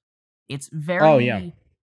Annette, it's Oh yeah, very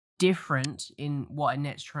different in what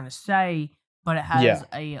Annette's trying to say, but it yeah, has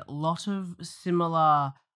a lot of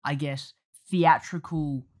similar, I guess,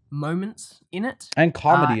 theatrical moments in it. and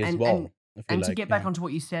comedy as And well. I feel to like get back onto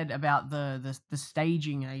what you said about the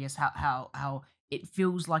staging, I guess how it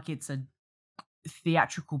feels like it's a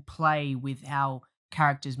theatrical play with how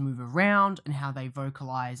characters move around and how they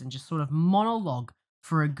vocalize and just sort of monologue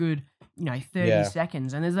for a good 30 yeah,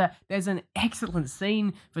 seconds. And there's an excellent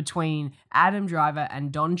scene between Adam Driver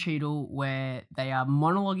and Don Cheadle where they are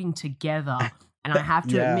monologuing together, and I have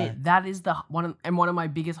to yeah, admit that is one of my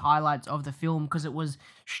biggest highlights of the film, because it was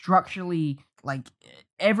structurally like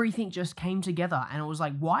everything just came together, and it was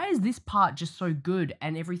like, why is this part just so good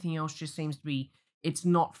and everything else just seems to be, it's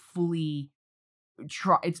not fully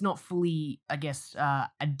I guess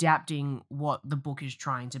adapting what the book is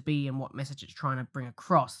trying to be and what message it's trying to bring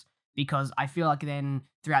across, because I feel like then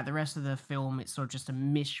throughout the rest of the film it's sort of just a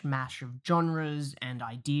mishmash of genres and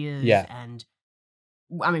ideas. yeah, And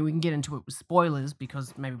I mean, we can get into it with spoilers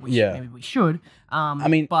because yeah. maybe we should, I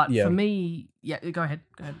mean, but for yeah. me, yeah, go ahead.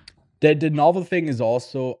 The novel thing is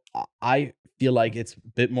also, I feel like it's a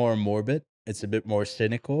bit more morbid. It's a bit more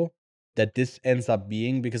cynical that this ends up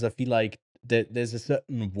being, because I feel like there's a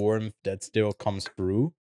certain warmth that still comes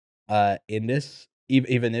through in this,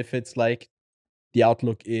 even if it's like the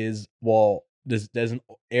outlook is, well, there's an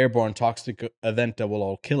airborne toxic event that will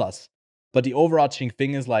all kill us. But the overarching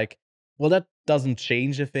thing is like, well, that doesn't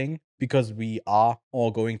change a thing because we are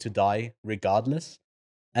all going to die regardless.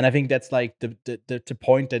 And I think that's like the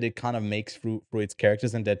point that it kind of makes through its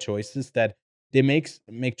characters and their choices, that they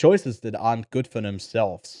make choices that aren't good for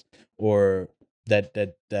themselves, or that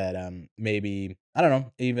maybe, I don't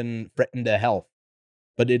know, even threaten their health.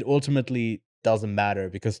 But it ultimately doesn't matter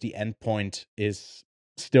because the end point is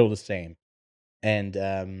still the same. And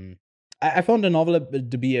I found the novel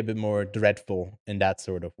to be a bit more dreadful in that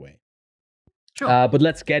sort of way. Sure. But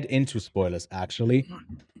let's get into spoilers, actually.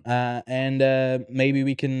 And maybe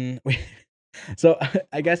we can. So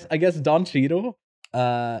I guess Don Cheadle,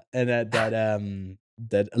 and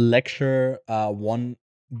that lecture,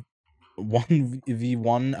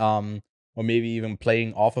 1v1, or maybe even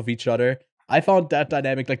playing off of each other. I found that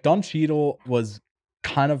dynamic, like Don Cheadle was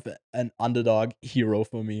kind of an underdog hero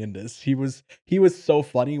for me in this. He was so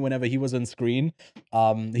funny whenever he was on screen.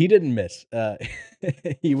 He didn't miss.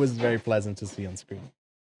 He was very pleasant to see on screen.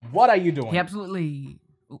 What are you doing? He absolutely.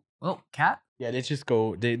 Well, cat. Yeah, they just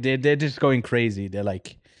go. They're just going crazy. They're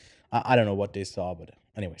like, I don't know what they saw, but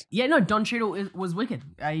anyways. Yeah, no, Don Cheadle was wicked.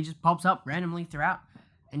 He just pops up randomly throughout.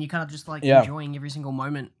 and you're kind of just like Yeah. enjoying every single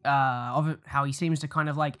moment of it, how he seems to kind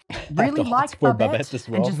of like Have really the like hots for Babette, as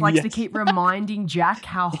and well. just likes to Yes. keep reminding Jack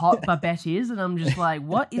how hot Babette is, and I'm just like,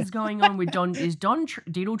 what is going on with Don? Is Don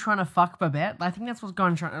Diddle trying to fuck Babette? I think that's what's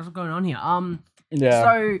going on here. Yeah.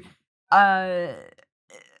 So,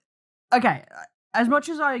 okay, as much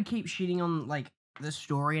as I keep shitting on like the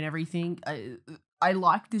story and everything, I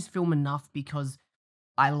like this film enough because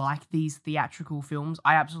I like these theatrical films.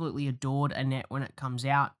 I absolutely adored Annette when it comes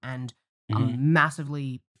out, and Mhm. I'm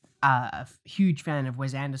massively a huge fan of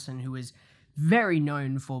Wes Anderson, who is very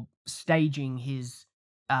known for staging his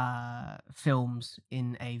films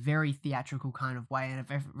in a very theatrical kind of way, and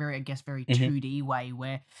a very I guess, very Mhm. 2D way,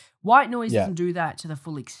 where White Noise Yeah. doesn't do that to the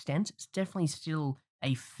full extent. It's definitely still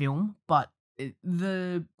a film, but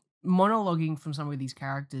the monologuing from some of these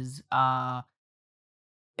characters are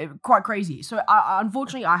quite crazy. So,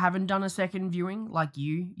 unfortunately, I haven't done a second viewing like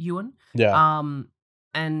you, Ewan. Yeah.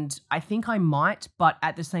 And I think I might, but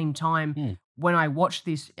at the same time, Hmm. when I watched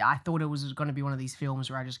this, I thought it was going to be one of these films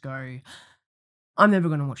where I just go, I'm never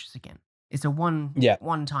going to watch this again. It's a Yeah.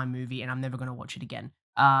 one-time movie, and I'm never going to watch it again.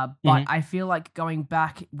 But I feel like going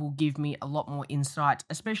back will give me a lot more insight,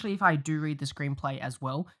 especially if I do read the screenplay as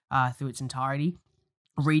well through its entirety.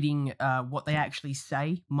 Reading what they actually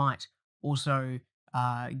say might also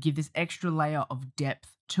give this extra layer of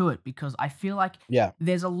depth to it, because I feel like Yeah.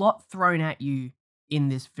 there's a lot thrown at you in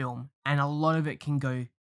this film, and a lot of it can go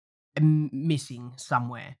missing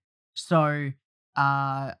somewhere. So,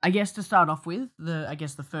 I guess to start off with,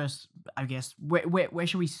 the first, where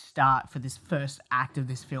should we start for this first act of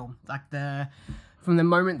this film? Like from the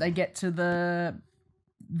moment they get to the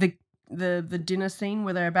dinner scene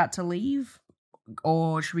where they're about to leave,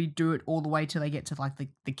 or should we do it all the way till they get to like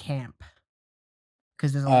the camp?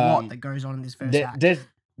 Because there's a lot that goes on in this first act.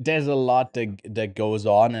 There's a lot that goes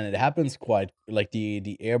on, and it happens quite like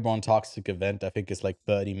the airborne toxic event. I think is like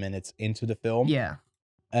 30 minutes into the film. Yeah.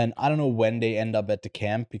 And I don't know when they end up at the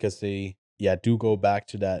camp, because they do go back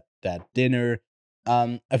to that dinner.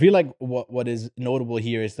 I feel like what is notable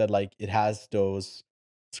here is that like it has those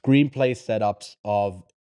screenplay setups of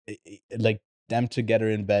like them together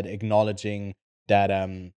in bed acknowledging that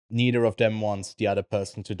neither of them wants the other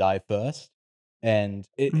person to die first, and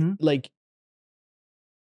it like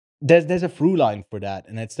there's a through line for that,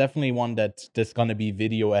 and it's definitely one that there's gonna be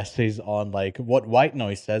video essays on, like what White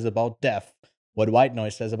Noise says about death, what White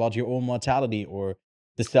Noise says about your own mortality, or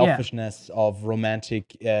the selfishness of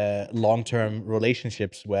romantic long-term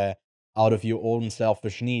relationships, where out of your own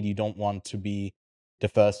selfish need you don't want to be the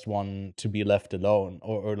first one to be left alone,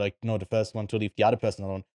 or like no, the first one to leave the other person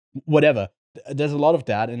alone, whatever. There's a lot of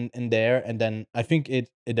that in there, and then I think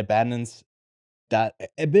it abandons that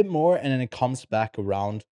a bit more, and then it comes back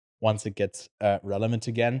around once it gets relevant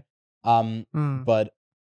again. But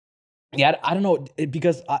yeah, I don't know,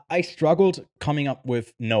 because I struggled coming up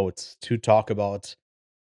with notes to talk about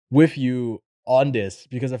with you on this,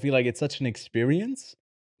 because I feel like it's such an experience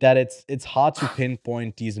that it's hard to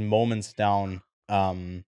pinpoint these moments down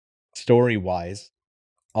story wise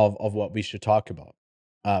of what we should talk about.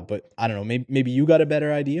 But I don't know, maybe you got a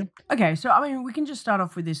better idea. Okay, so I mean, we can just start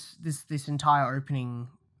off with this entire opening,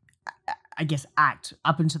 I guess, act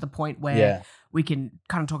up until the point where we can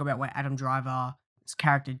kind of talk about where Adam Driver's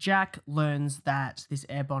character Jack learns that this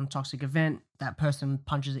airborne toxic event, that person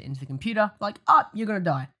punches it into the computer, like, you're gonna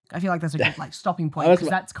die. I feel like that's a good like stopping point, because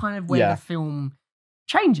that's kind of where the film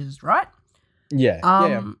changes, right?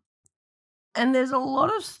 Yeah. And there's a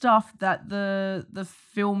lot of stuff that the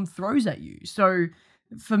film throws at you. So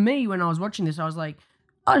for me, when I was watching this, I was like,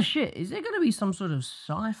 oh shit, is there going to be some sort of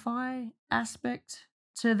sci-fi aspect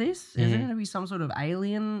to this? Is there going to be some sort of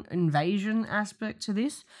alien invasion aspect to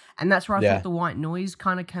this? And that's where I thought the White Noise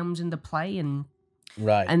kind of comes into play. And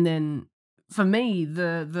then for me,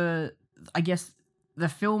 I guess the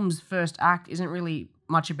film's first act isn't really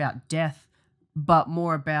much about death, but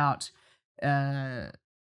more about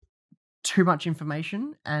too much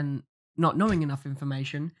information and not knowing enough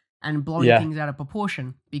information and blowing things out of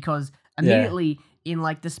proportion, because immediately in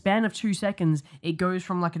like the span of 2 seconds, it goes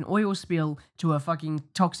from like an oil spill to a fucking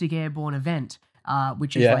toxic airborne event,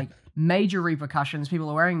 which is like major repercussions. People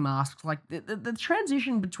are wearing masks. Like the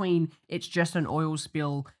transition between it's just an oil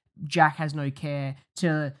spill, Jack has no care,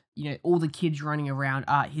 to, you know, all the kids running around.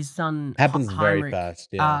 His son happens Heinrich, very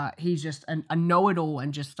fast. He's just a know-it-all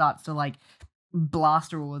and just starts to like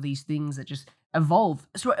blast through all of these things that just evolve.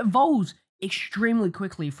 So it evolves extremely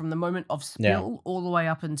quickly from the moment of spill all the way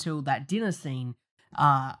up until that dinner scene,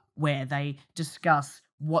 where they discuss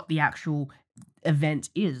what the actual event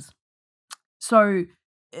is. So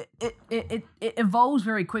it evolves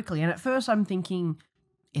very quickly, and at first I'm thinking,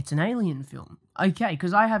 it's an alien film. Okay,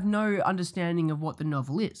 because I have no understanding of what the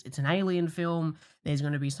novel is. It's an alien film. There's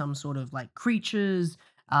going to be some sort of like creatures,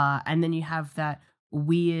 and then you have that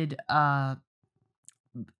weird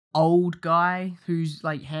old guy who's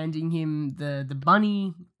like handing him the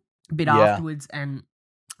bunny a bit Yeah. afterwards, and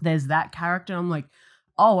there's that character. I'm like,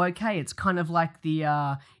 oh, okay, it's kind of like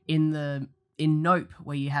the in Nope,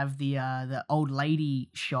 where you have the old lady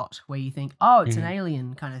shot, where you think, oh, it's an Mhm.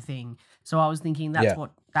 alien kind of thing. So I was thinking that's Yeah.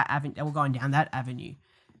 what that avenue. We're going down that avenue.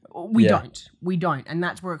 We Yeah. don't, and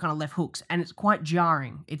that's where it kind of left hooks, and it's quite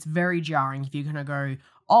jarring. It's very jarring if you're gonna go,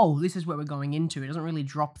 oh, this is what we're going into. It doesn't really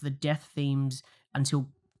drop the death themes until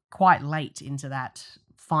quite late into that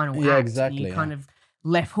final Yeah, act, and exactly. you Yeah. kind of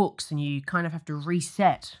left hooks, and you kind of have to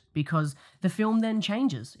reset because the film then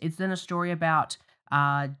changes. It's then a story about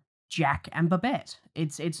Jack and Babette.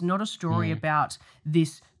 It's not a story Mm. about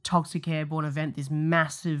this toxic airborne event, this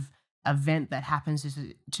massive event that happens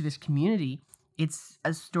to this community. It's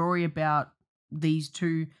a story about these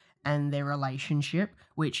two and their relationship,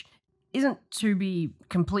 which isn't to be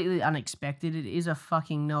completely unexpected. It is a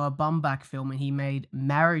fucking Noah Baumbach film, and he made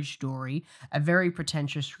Marriage Story, a very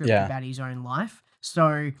pretentious script Yeah. about his own life.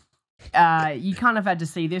 So you kind of had to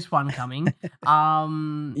see this one coming.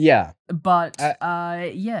 Yeah. But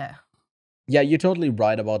Yeah, you're totally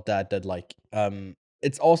right about that. That like,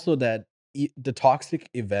 it's also that the toxic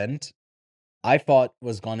event I thought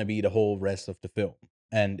was gonna be the whole rest of the film,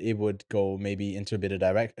 and it would go maybe into a bigger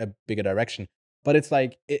direction. But it's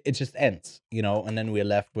like it just ends, and then we're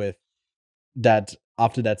left with that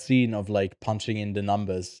after that scene of like punching in the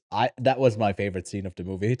numbers. That was my favorite scene of the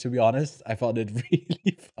movie, to be honest. I found it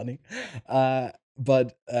really funny.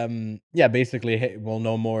 But yeah, basically, hey, we'll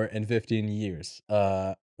know more in 15 years.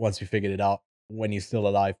 Once we figured it out, when you're still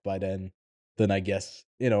alive by then I guess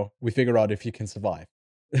we figure out if you can survive,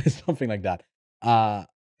 something like that.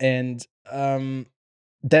 And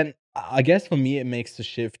then I guess for me it makes the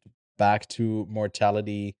shift back to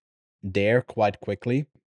mortality there quite quickly,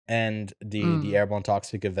 and the airborne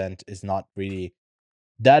toxic event is not really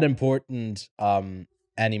that important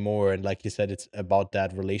anymore. And like you said, it's about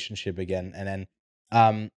that relationship again. And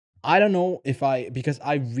then I don't know if because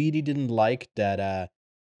I really didn't like that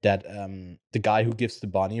the guy who gives the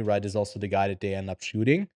bunny, right, is also the guy that they end up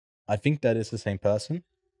shooting. I think that is the same person.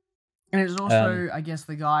 And it's also, I guess,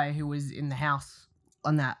 the guy who was in the house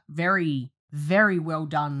on that very, very well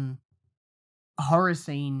done horror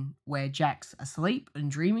scene where Jack's asleep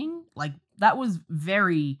and dreaming. Like, that was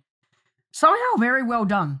somehow very well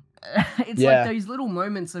done. It's Yeah. like those little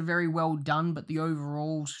moments are very well done, but the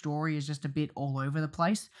overall story is just a bit all over the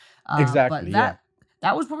place. Exactly, But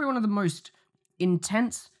that was probably one of the most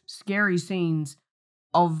intense, scary scenes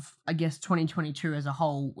of, I guess, 2022 as a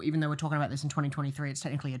whole. Even though we're talking about this in 2023, it's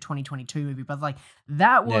technically a 2022 movie. But like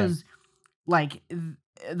that Yeah. was like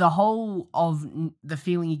the whole of the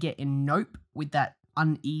feeling you get in Nope, with that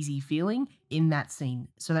uneasy feeling in that scene.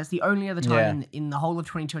 So that's the only other time in the whole of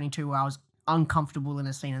 2022 where I was uncomfortable in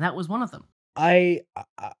a scene, and that was one of them. I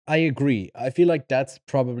agree. I feel like that's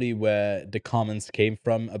probably where the comments came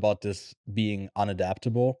from about this being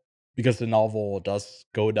unadaptable, because the novel does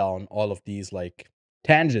go down all of these like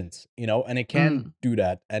tangents, and it can do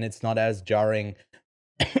that, and it's not as jarring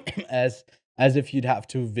as if you'd have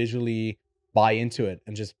to visually buy into it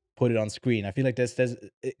and just put it on screen. I feel like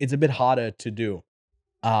it's a bit harder to do.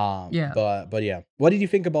 Yeah. But yeah, what did you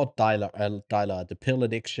think about Dyla, the pill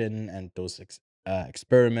addiction and those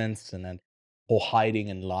experiments, and then whole hiding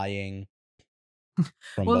and lying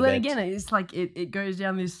from Well, then Babette? again, it's like it goes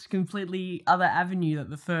down this completely other avenue that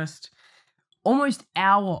the first almost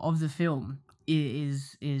hour of the film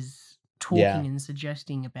is talking Yeah. and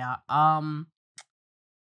suggesting about. I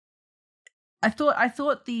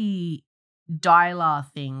thought the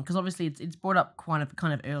Dyla thing, because obviously it's brought up kind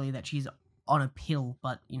of early that she's on a pill,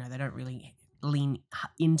 but they don't really lean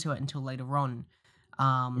into it until later on.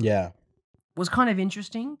 Yeah. Was kind of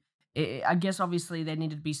interesting. I guess obviously there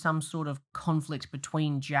needed to be some sort of conflict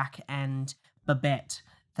between Jack and Babette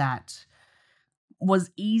that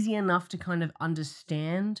was easy enough to kind of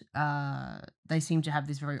understand. They seem to have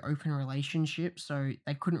this very open relationship, so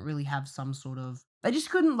they couldn't really have some sort of. They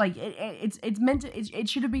just couldn't like it. It's meant to. It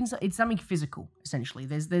should have been. It's something physical essentially.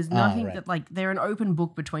 There's nothing right. that like they're an open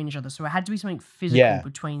book between each other, so it had to be something physical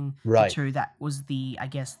between Right. the two. That was the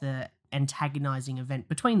antagonizing event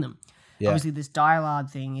between them. Yeah. Obviously, this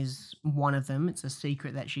Dillard thing is one of them. It's a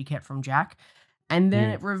secret that she kept from Jack. And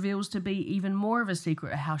then it reveals to be even more of a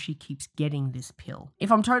secret of how she keeps getting this pill.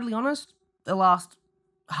 If I'm totally honest, the last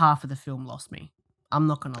half of the film lost me. I'm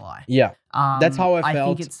not going to lie. Yeah. That's how I think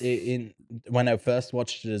felt it's when I first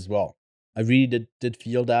watched it as well. I really did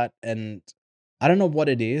feel that, and I don't know what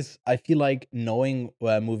it is. I feel like knowing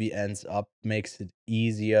where a movie ends up makes it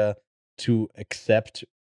easier to accept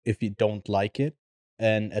if you don't like it.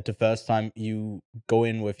 And at the first time, you go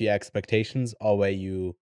in with your expectations or where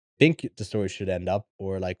you think the story should end up,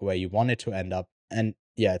 or like where you want it to end up. And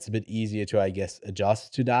yeah, it's a bit easier to, I guess,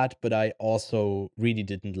 adjust to that. But I also really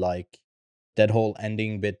didn't like that whole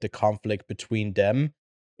ending bit, the conflict between them.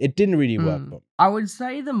 It didn't really work for me. I would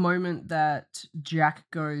say the moment that Jack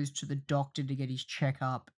goes to the doctor to get his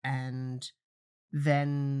checkup and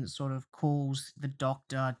then sort of calls the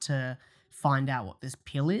doctor to find out what this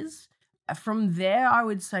pill is. From there, I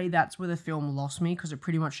would say that's where the film lost me because it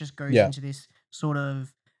pretty much just goes Yeah. into this sort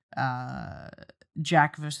of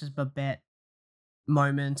Jack versus Babette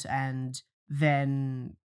moment, and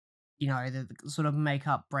then the sort of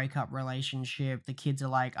breakup relationship. The kids are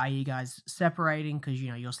like, "Are you guys separating? Because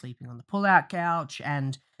you're sleeping on the pull-out couch,"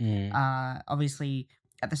 and Mm. obviously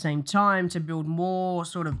at the same time, to build more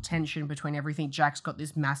sort of tension between everything, Jack's got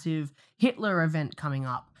this massive Hitler event coming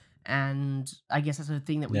up. And I guess that's a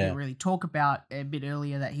thing that we Yeah. didn't really talk about a bit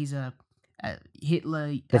earlier, that he's a Hitler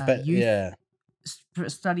youth Yeah.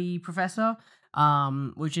 study professor,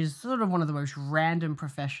 which is sort of one of the most random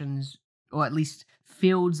professions, or at least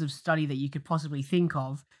fields of study that you could possibly think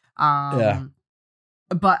of. Yeah.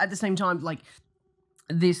 But at the same time, like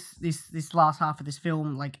this last half of this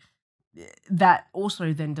film, like that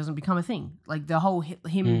also then doesn't become a thing. Like the whole him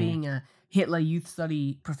Mm. being a Hitler youth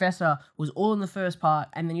study professor was all in the first part,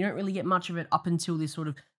 and then you don't really get much of it up until this sort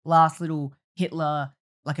of last little Hitler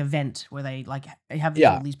like event where they like have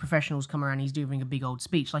Yeah. all these professionals come around. He's doing a big old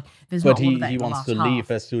speech. Like there's But not a lot of that he in the wants last to half.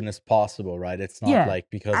 leave as soon as possible, right? It's not Yeah, like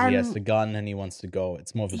because he has and- the gun and he wants to go.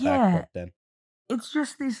 It's more of a Yeah. backdrop then. It's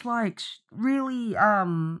just this like really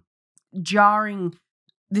jarring.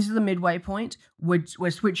 This is the midway point. We're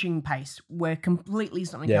switching pace. We're completely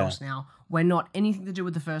something Yeah. else now. We're not anything to do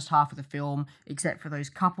with the first half of the film, except for those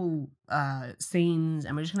couple scenes,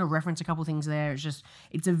 and we're just going to reference a couple things there.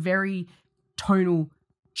 It's a very tonal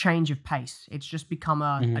change of pace. It's just become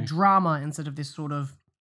a Mhm. drama instead of this sort of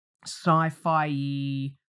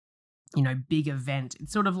sci-fi, big event.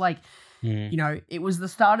 It's sort of like, Mhm. it was the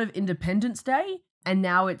start of Independence Day, and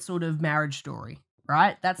now it's sort of Marriage Story,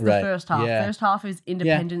 right? That's the Right, first half. yeah. First half is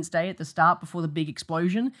Independence Day at the start before the big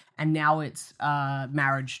explosion, and now it's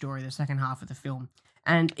Marriage Story, the second half of the film.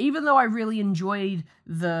 And even though I really enjoyed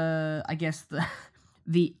the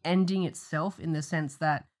the ending itself, in the sense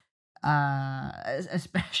that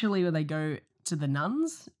especially when they go to the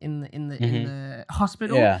nuns in the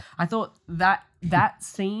hospital, Yeah. I thought that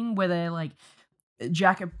scene where they're like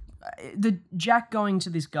Jack going to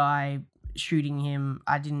this guy, shooting him,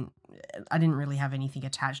 I didn't really have anything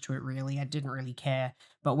attached to it, really. I didn't really care.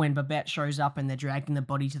 But when Babette shows up and they're dragging the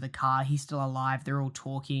body to the car, he's still alive, they're all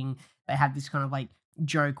talking, they have this kind of like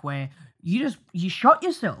joke where you shot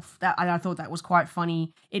yourself. I thought that was quite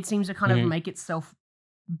funny. It seems to kind of make itself,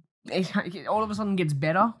 it all of a sudden gets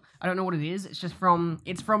better. I don't know what it is. It's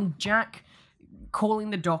from Jack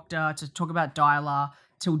calling the doctor to talk about dialer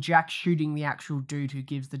till Jack shooting the actual dude who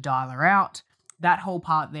gives the dialer out. That whole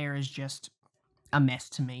part there is just a mess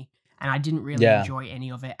to me, and I didn't really Yeah. enjoy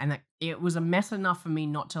any of it. And it was a mess enough for me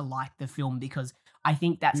not to like the film, because I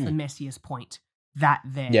think that's the messiest point.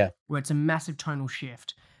 Yeah. Where it's a massive tonal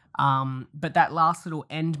shift. But that last little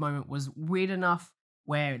end moment was weird enough,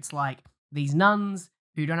 where it's like these nuns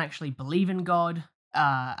who don't actually believe in God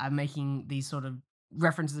are making these sort of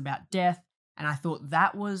references about death. And I thought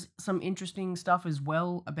that was some interesting stuff as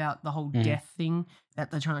well, about the whole death thing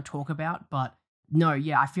that they're trying to talk about. But no,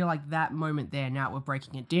 yeah, I feel like that moment there, now we're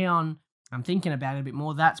breaking it down, I'm thinking about it a bit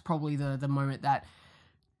more, that's probably the moment that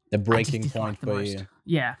The I just breaking point disliked the for most. you.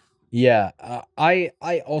 Yeah. Yeah, I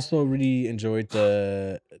also really enjoyed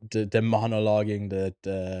the monologuing that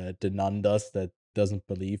the nun does, that doesn't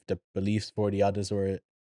believe, that believes for the others, or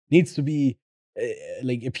needs to be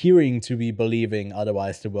like appearing to be believing,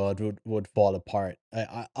 otherwise the world would fall apart.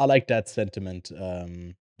 I like that sentiment.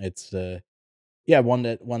 It's one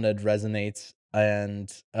that resonates,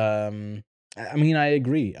 and I mean, I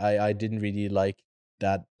agree. I didn't really like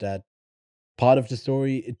that part of the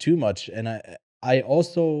story too much, and I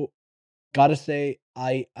also gotta say,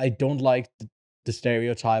 I don't like the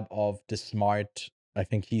stereotype of the smart. I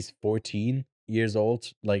think he's 14 years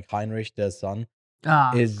old, like Heinrich, their son,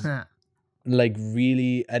 is like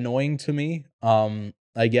really annoying to me.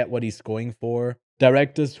 I get what he's going for.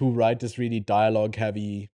 Directors who write this really dialogue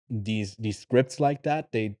heavy, these scripts like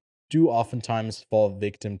that, they do oftentimes fall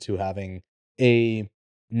victim to having a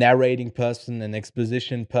narrating person, an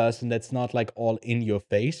exposition person that's not like all in your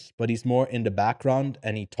face, but he's more in the background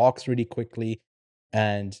and he talks really quickly.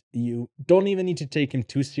 And you don't even need to take him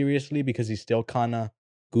too seriously because he's still kind of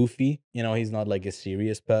goofy. You know, he's not like a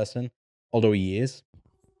serious person, although he is.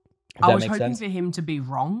 If I that was makes hoping sense. for him to be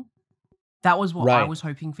wrong. That was what I Right. was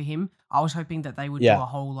hoping for him. I was hoping that they would do Yeah. a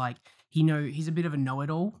whole like he's a bit of a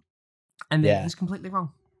know-it-all, and then Yeah. he's completely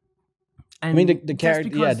wrong. I mean, And the that's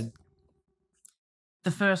character, yeah. because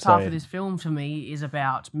the first half Sorry. of this film for me is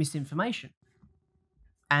about misinformation.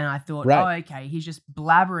 And I thought, Right. oh, okay, he's just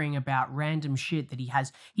blabbering about random shit that he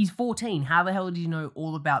has. He's 14. How the hell did he know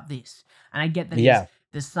all about this? And I get that Yeah. he's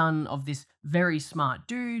the son of this very smart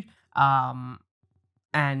dude.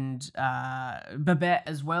 And Babette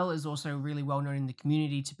as well is also really well known in the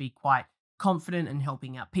community to be quite confident and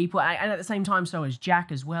helping out people. And at the same time, so is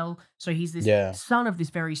Jack as well. So he's this Yeah. son of this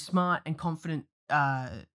very smart and confident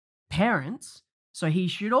parents. So he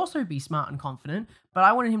should also be smart and confident. But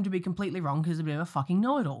I wanted him to be completely wrong because he's a bit of a fucking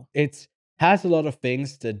know-it-all. It has a lot of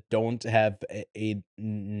things that don't have a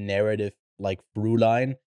narrative like through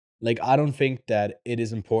line. Like, I don't think that it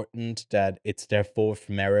is important that it's their fourth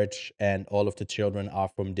marriage and all of the children are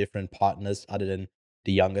from different partners other than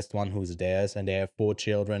the youngest one who's theirs, and they have 4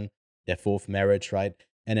 children, their fourth marriage, right?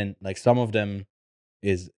 And then like some of them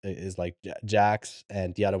is like Jack's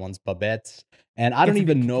and the other one's Babette's. And I don't It's a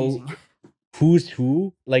bit even know confusing. who's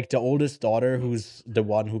who. Like the oldest daughter, who's the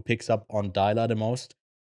one who picks up on Dyla the most.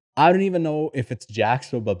 I don't even know if it's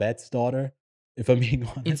Jack's or Babette's daughter, if I'm being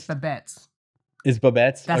honest. It's Babette's. It's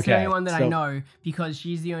Babette's? That's the Okay, only one that I so- know because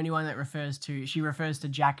she's the only one that refers to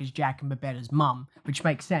Jack as Jack and Babette as mum, which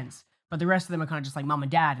makes sense. But the rest of them are kind of just like mum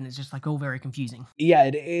and dad, and it's just like all very confusing. Yeah,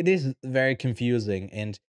 it is very confusing.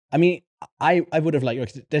 And I mean, I would have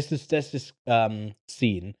liked, there's this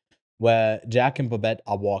scene where Jack and Babette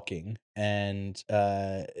are walking, and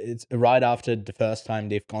it's right after the first time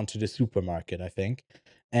they've gone to the supermarket, I think.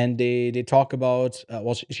 And they talk about,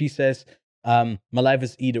 well, she says, my life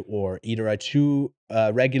is either or. Either I chew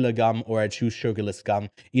regular gum or I chew sugarless gum.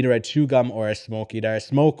 Either I chew gum or I smoke. Either I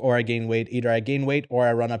smoke or I gain weight. Either I gain weight or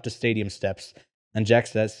I run up the stadium steps. And Jack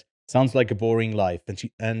says, sounds like a boring life.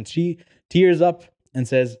 And she tears up and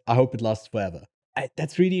says, I hope it lasts forever.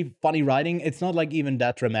 That's really funny writing. It's not like even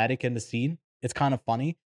that dramatic in the scene. It's kind of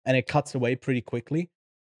funny, and it cuts away pretty quickly.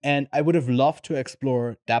 And I would have loved to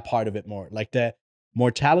explore that part of it more. Like the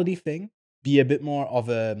mortality thing, be a bit more of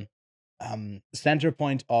a center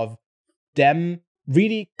point of them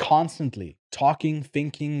really constantly talking,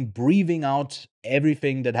 thinking, breathing out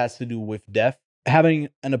everything that has to do with death, having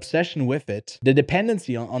an obsession with it, the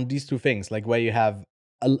dependency on these two things, like where you have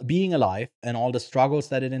being alive and all the struggles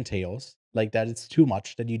that it entails, like that it's too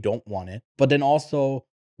much, that you don't want it, but then also,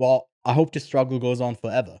 well, I hope this struggle goes on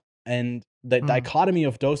forever. And the dichotomy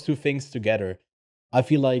of those two things together, I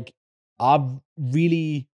feel like are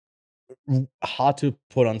really hard to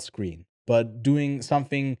put on screen. But doing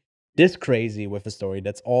something this crazy with a story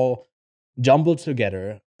that's all jumbled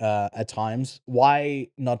together at times, why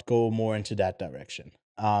not go more into that direction?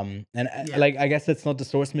 Like, I guess it's not the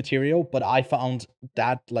source material, but I found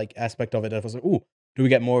that like aspect of it that was like, ooh, do we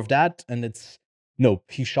get more of that? And it's nope.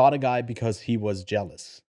 He shot a guy because he was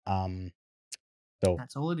jealous. So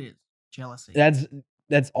That's all it is. Jealousy.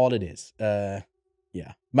 that's all it is.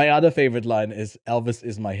 Yeah. My other favorite line is Elvis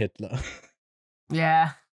is my Hitler.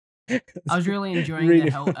 Yeah. I was really enjoying Really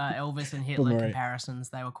the Elvis and Hitler Murray. comparisons.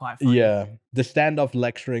 They were quite funny. Yeah, the standoff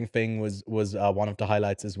lecturing thing was one of the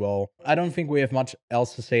highlights as well. I don't think we have much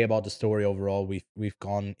else to say about the story overall. We've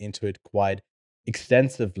gone into it quite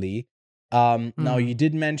extensively. Now you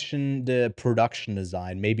did mention the production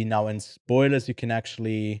design. Maybe now in spoilers you can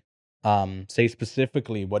actually say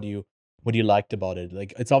specifically what you liked about it.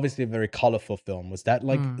 Like, it's obviously a very colorful film. Was that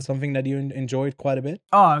like something that you enjoyed quite a bit?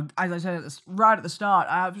 Oh, as I said right at the start,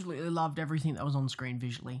 I absolutely loved everything that was on screen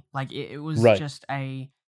visually. Like it was Right. just a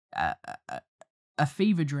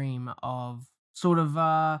fever dream of sort of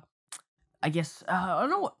I guess I don't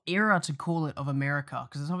know what era to call it of America,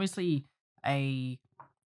 because it's obviously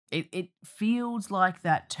it feels like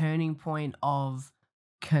that turning point of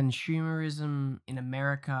consumerism in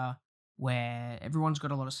America, where everyone's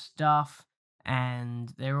got a lot of stuff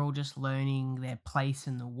and they're all just learning their place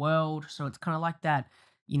in the world. So it's kind of like that,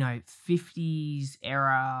 50s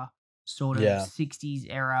era, sort of Yeah. 60s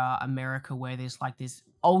era America, where there's like this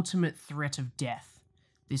ultimate threat of death,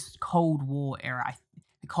 this Cold War era.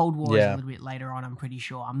 The Cold War is a Yeah. little bit later on, I'm pretty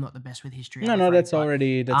sure. I'm not the best with history. No, I'm no, afraid, that's but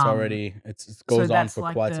already it goes on that's for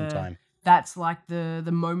like quite some time. That's like the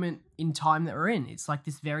moment in time that we're in. It's like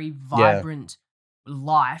this very vibrant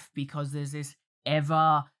life, because there's this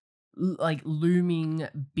ever like looming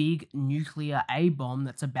big nuclear A bomb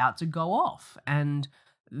that's about to go off. And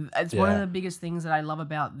it's one of Yeah. the biggest things that I love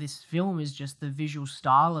about this film is just the visual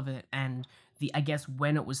style of it and the, I guess,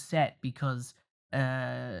 when it was set, because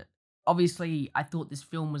uh obviously I thought this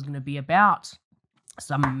film was going to be about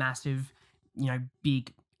some massive,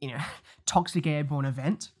 big, toxic airborne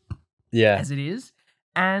event, Yeah. as it is,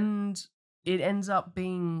 and it ends up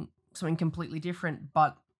being something completely different,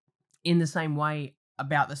 but in the same way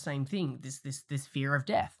about the same thing, this fear of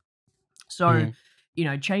death. So,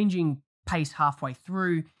 Mhm. changing pace halfway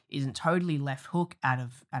through isn't totally left hook out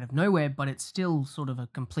of nowhere, but it's still sort of a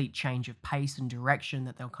complete change of pace and direction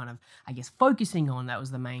that they're kind of, I guess, focusing on. That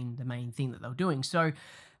was the main thing that they were doing. So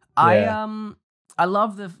Yeah. I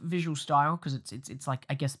love the visual style because it's like,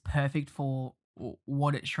 I guess, perfect for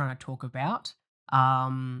what it's trying to talk about.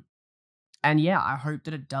 Um and yeah, I hope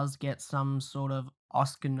that it does get some sort of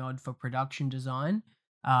Oscar nod for production design.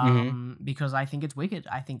 Mhm. Because I think it's wicked.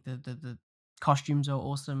 I think the costumes are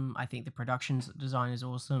awesome. I think the production design is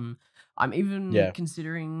awesome. I'm even Yeah.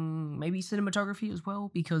 considering maybe cinematography as well,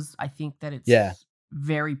 because I think that Yeah. it's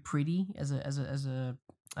very pretty as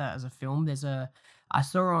a film. I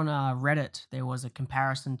saw on Reddit there was a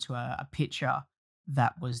comparison to a picture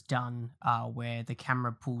that was done where the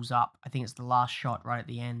camera pulls up. I think it's the last shot right at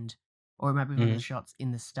the end, or it might be one of the Mhm. shots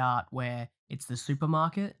in the start where it's the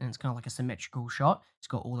supermarket and it's kind of like a symmetrical shot. It's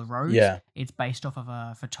got all the rows. Yeah. It's based off of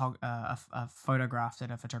a photograph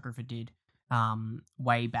that a photographer did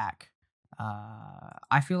way back.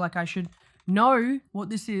 I feel like I should know what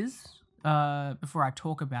this is before I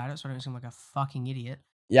talk about it, so I don't seem like a fucking idiot.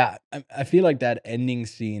 Yeah. I feel like that ending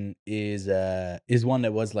scene is one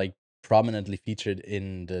that was like prominently featured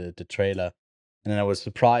in the trailer, and I was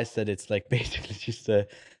surprised that it's like basically just a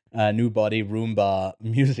new body Roomba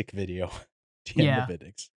music video. The end of Yeah.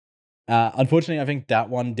 it. Unfortunately, I think that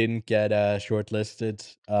one didn't get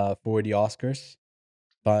shortlisted for the Oscars,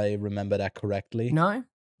 if I remember that correctly. No?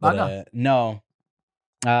 But Bugger. no.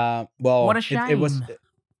 What a Well, it was shame.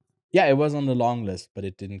 yeah, it was on the long list, but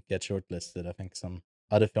it didn't get shortlisted. I think some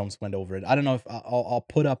other films went over it. I don't know if I'll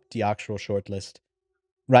put up the actual shortlist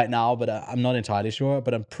right now, but I'm not entirely sure.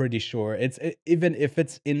 But I'm pretty sure even if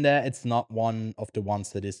it's in there, it's not one of the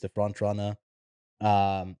ones that is the front runner,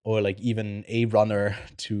 or like even a runner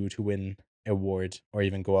to win award or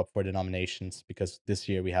even go up for the nominations. Because this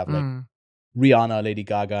year we have like Mm. Rihanna, Lady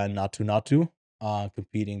Gaga, and Natu Natu,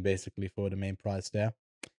 competing basically for the main prize there.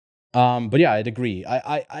 But yeah, I'd agree.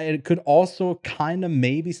 I could also kind of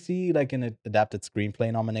maybe see like an adapted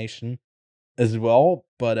screenplay nomination as well,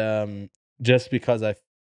 but just because I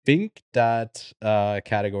think that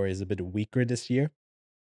category is a bit weaker this year.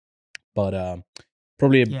 But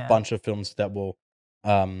probably a Yeah. bunch of films that will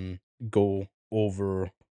um go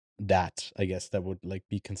over that, I guess, that would like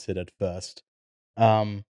be considered first.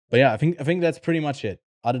 But yeah, I think that's pretty much it.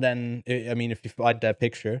 Other than I mean, if you find that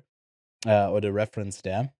picture or the reference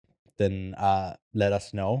there, then let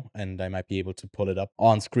us know, and I might be able to pull it up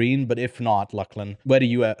on screen. But if not, Lachlan, where do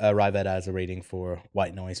you arrive at as a rating for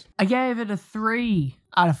White Noise? I gave it a 3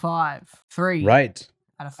 out of 5. 3 Right.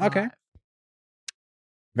 out of 5. Okay.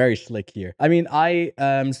 Very slick here. I mean, I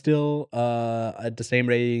am still at the same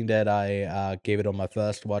rating that I gave it on my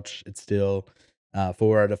first watch. It's still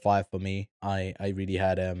 4 out of 5 for me. I really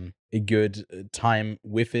had a good time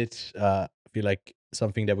with it. I feel like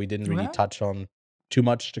something that we didn't really Well, touch on too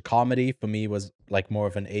much. The comedy for me was like more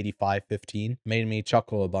of an 85-15. Made me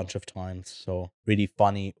chuckle a bunch of times. So really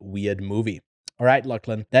funny, weird movie. All right,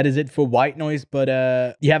 Lachlan, that is it for White Noise, but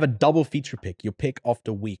you have a double feature pick, your pick of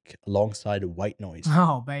the week alongside White Noise.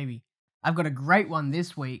 oh, baby. I've got a great one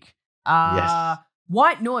this week. Yes.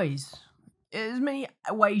 White noise. There's many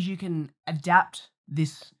ways you can adapt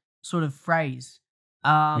this sort of phrase.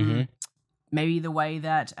 Mhm. Maybe the way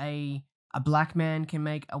that a black man can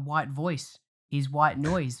make a white voice, his white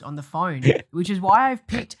noise on the phone, which is why I've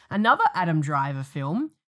picked another Adam Driver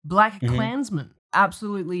film, Black Mhm. Klansman.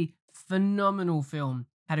 Absolutely phenomenal film.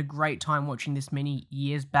 Had a great time watching this many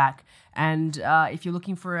years back. And if you're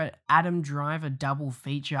looking for an Adam Driver double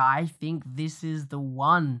feature, I think this is the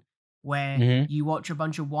one where Mhm. you watch a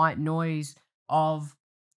bunch of white noise of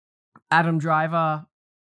Adam Driver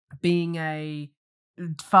being a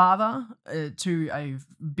father to a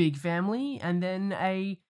big family, and then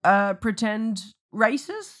a pretend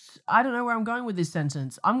racist. I don't know where I'm going with this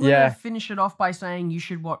sentence. I'm going to Yeah. finish it off by saying you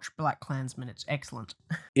should watch Black Klansman. It's excellent.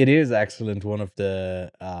 It is excellent. One of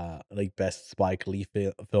the like best Spike Lee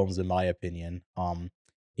films in my opinion.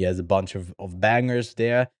 He has a bunch of bangers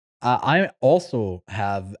there. I also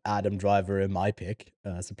have Adam Driver in my pick.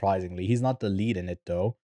 Surprisingly, he's not the lead in it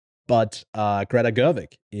though. but Greta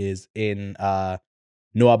Gerwig is in Noah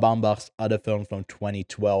Baumbach's other film from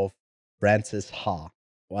 2012, Frances Ha.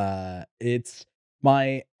 It's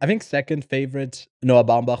my, I think, second favorite Noah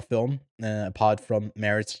Baumbach film, apart from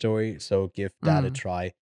Marriage Story. So give that a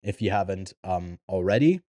try if you haven't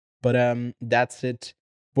already. But that's it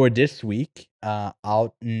for this week.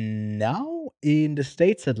 Out now in the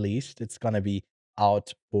States, at least. It's gonna be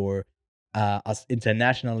out for us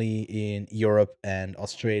internationally in Europe and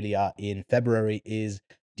Australia in February is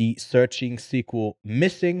the Searching sequel,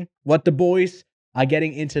 Missing. What the boys are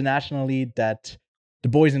getting internationally that the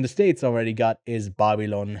boys in the States already got is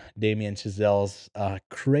Babylon, Damien Chazelle's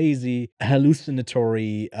crazy,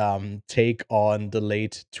 hallucinatory take on the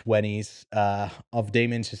late 20s of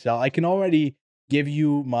Damien Chazelle. I can already give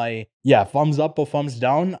you my thumbs up or thumbs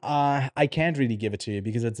down. I can't really give it to you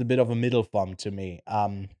because it's a bit of a middle thumb to me.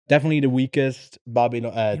 Definitely the weakest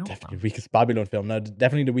Babylon film. No,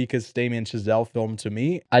 definitely the weakest Damien Chazelle film to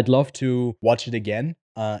me. I'd love to watch it again.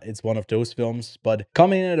 It's one of those films, but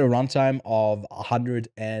coming in at a runtime of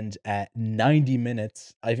 190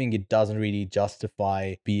 minutes, I think it doesn't really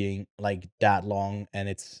justify being like that long. And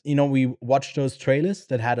it's, we watched those trailers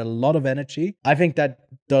that had a lot of energy. I think that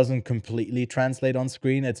doesn't completely translate on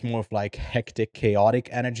screen. It's more of like hectic, chaotic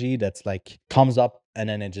energy that's like comes up and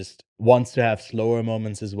then it just wants to have slower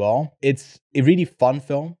moments as well. It's a really fun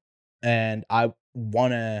film, and I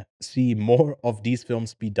want to see more of these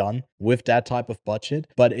films be done with that type of budget,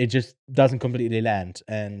 but it just doesn't completely land.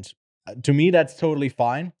 And to me, that's totally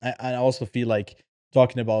fine. I also feel like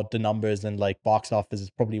talking about the numbers and like box office is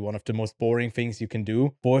probably one of the most boring things you can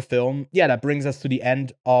do for a film. Yeah, that brings us to the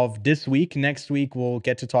end of this week. Next week, we'll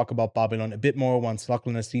get to talk about Babylon a bit more once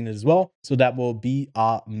Lachlan has seen it as well. So that will be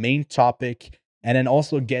our main topic. And then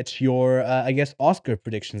also get your, Oscar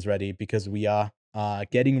predictions ready, because we are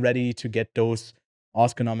getting ready to get those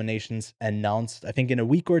Oscar nominations announced, I think, in a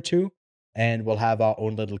week or two. And we'll have our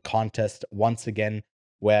own little contest once again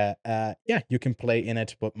where, you can play in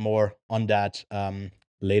it, but more on that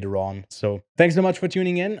later on. So thanks so much for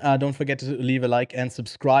tuning in. Don't forget to leave a like and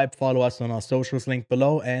subscribe. Follow us on our socials link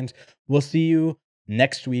below. And we'll see you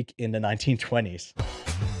next week in the 1920s.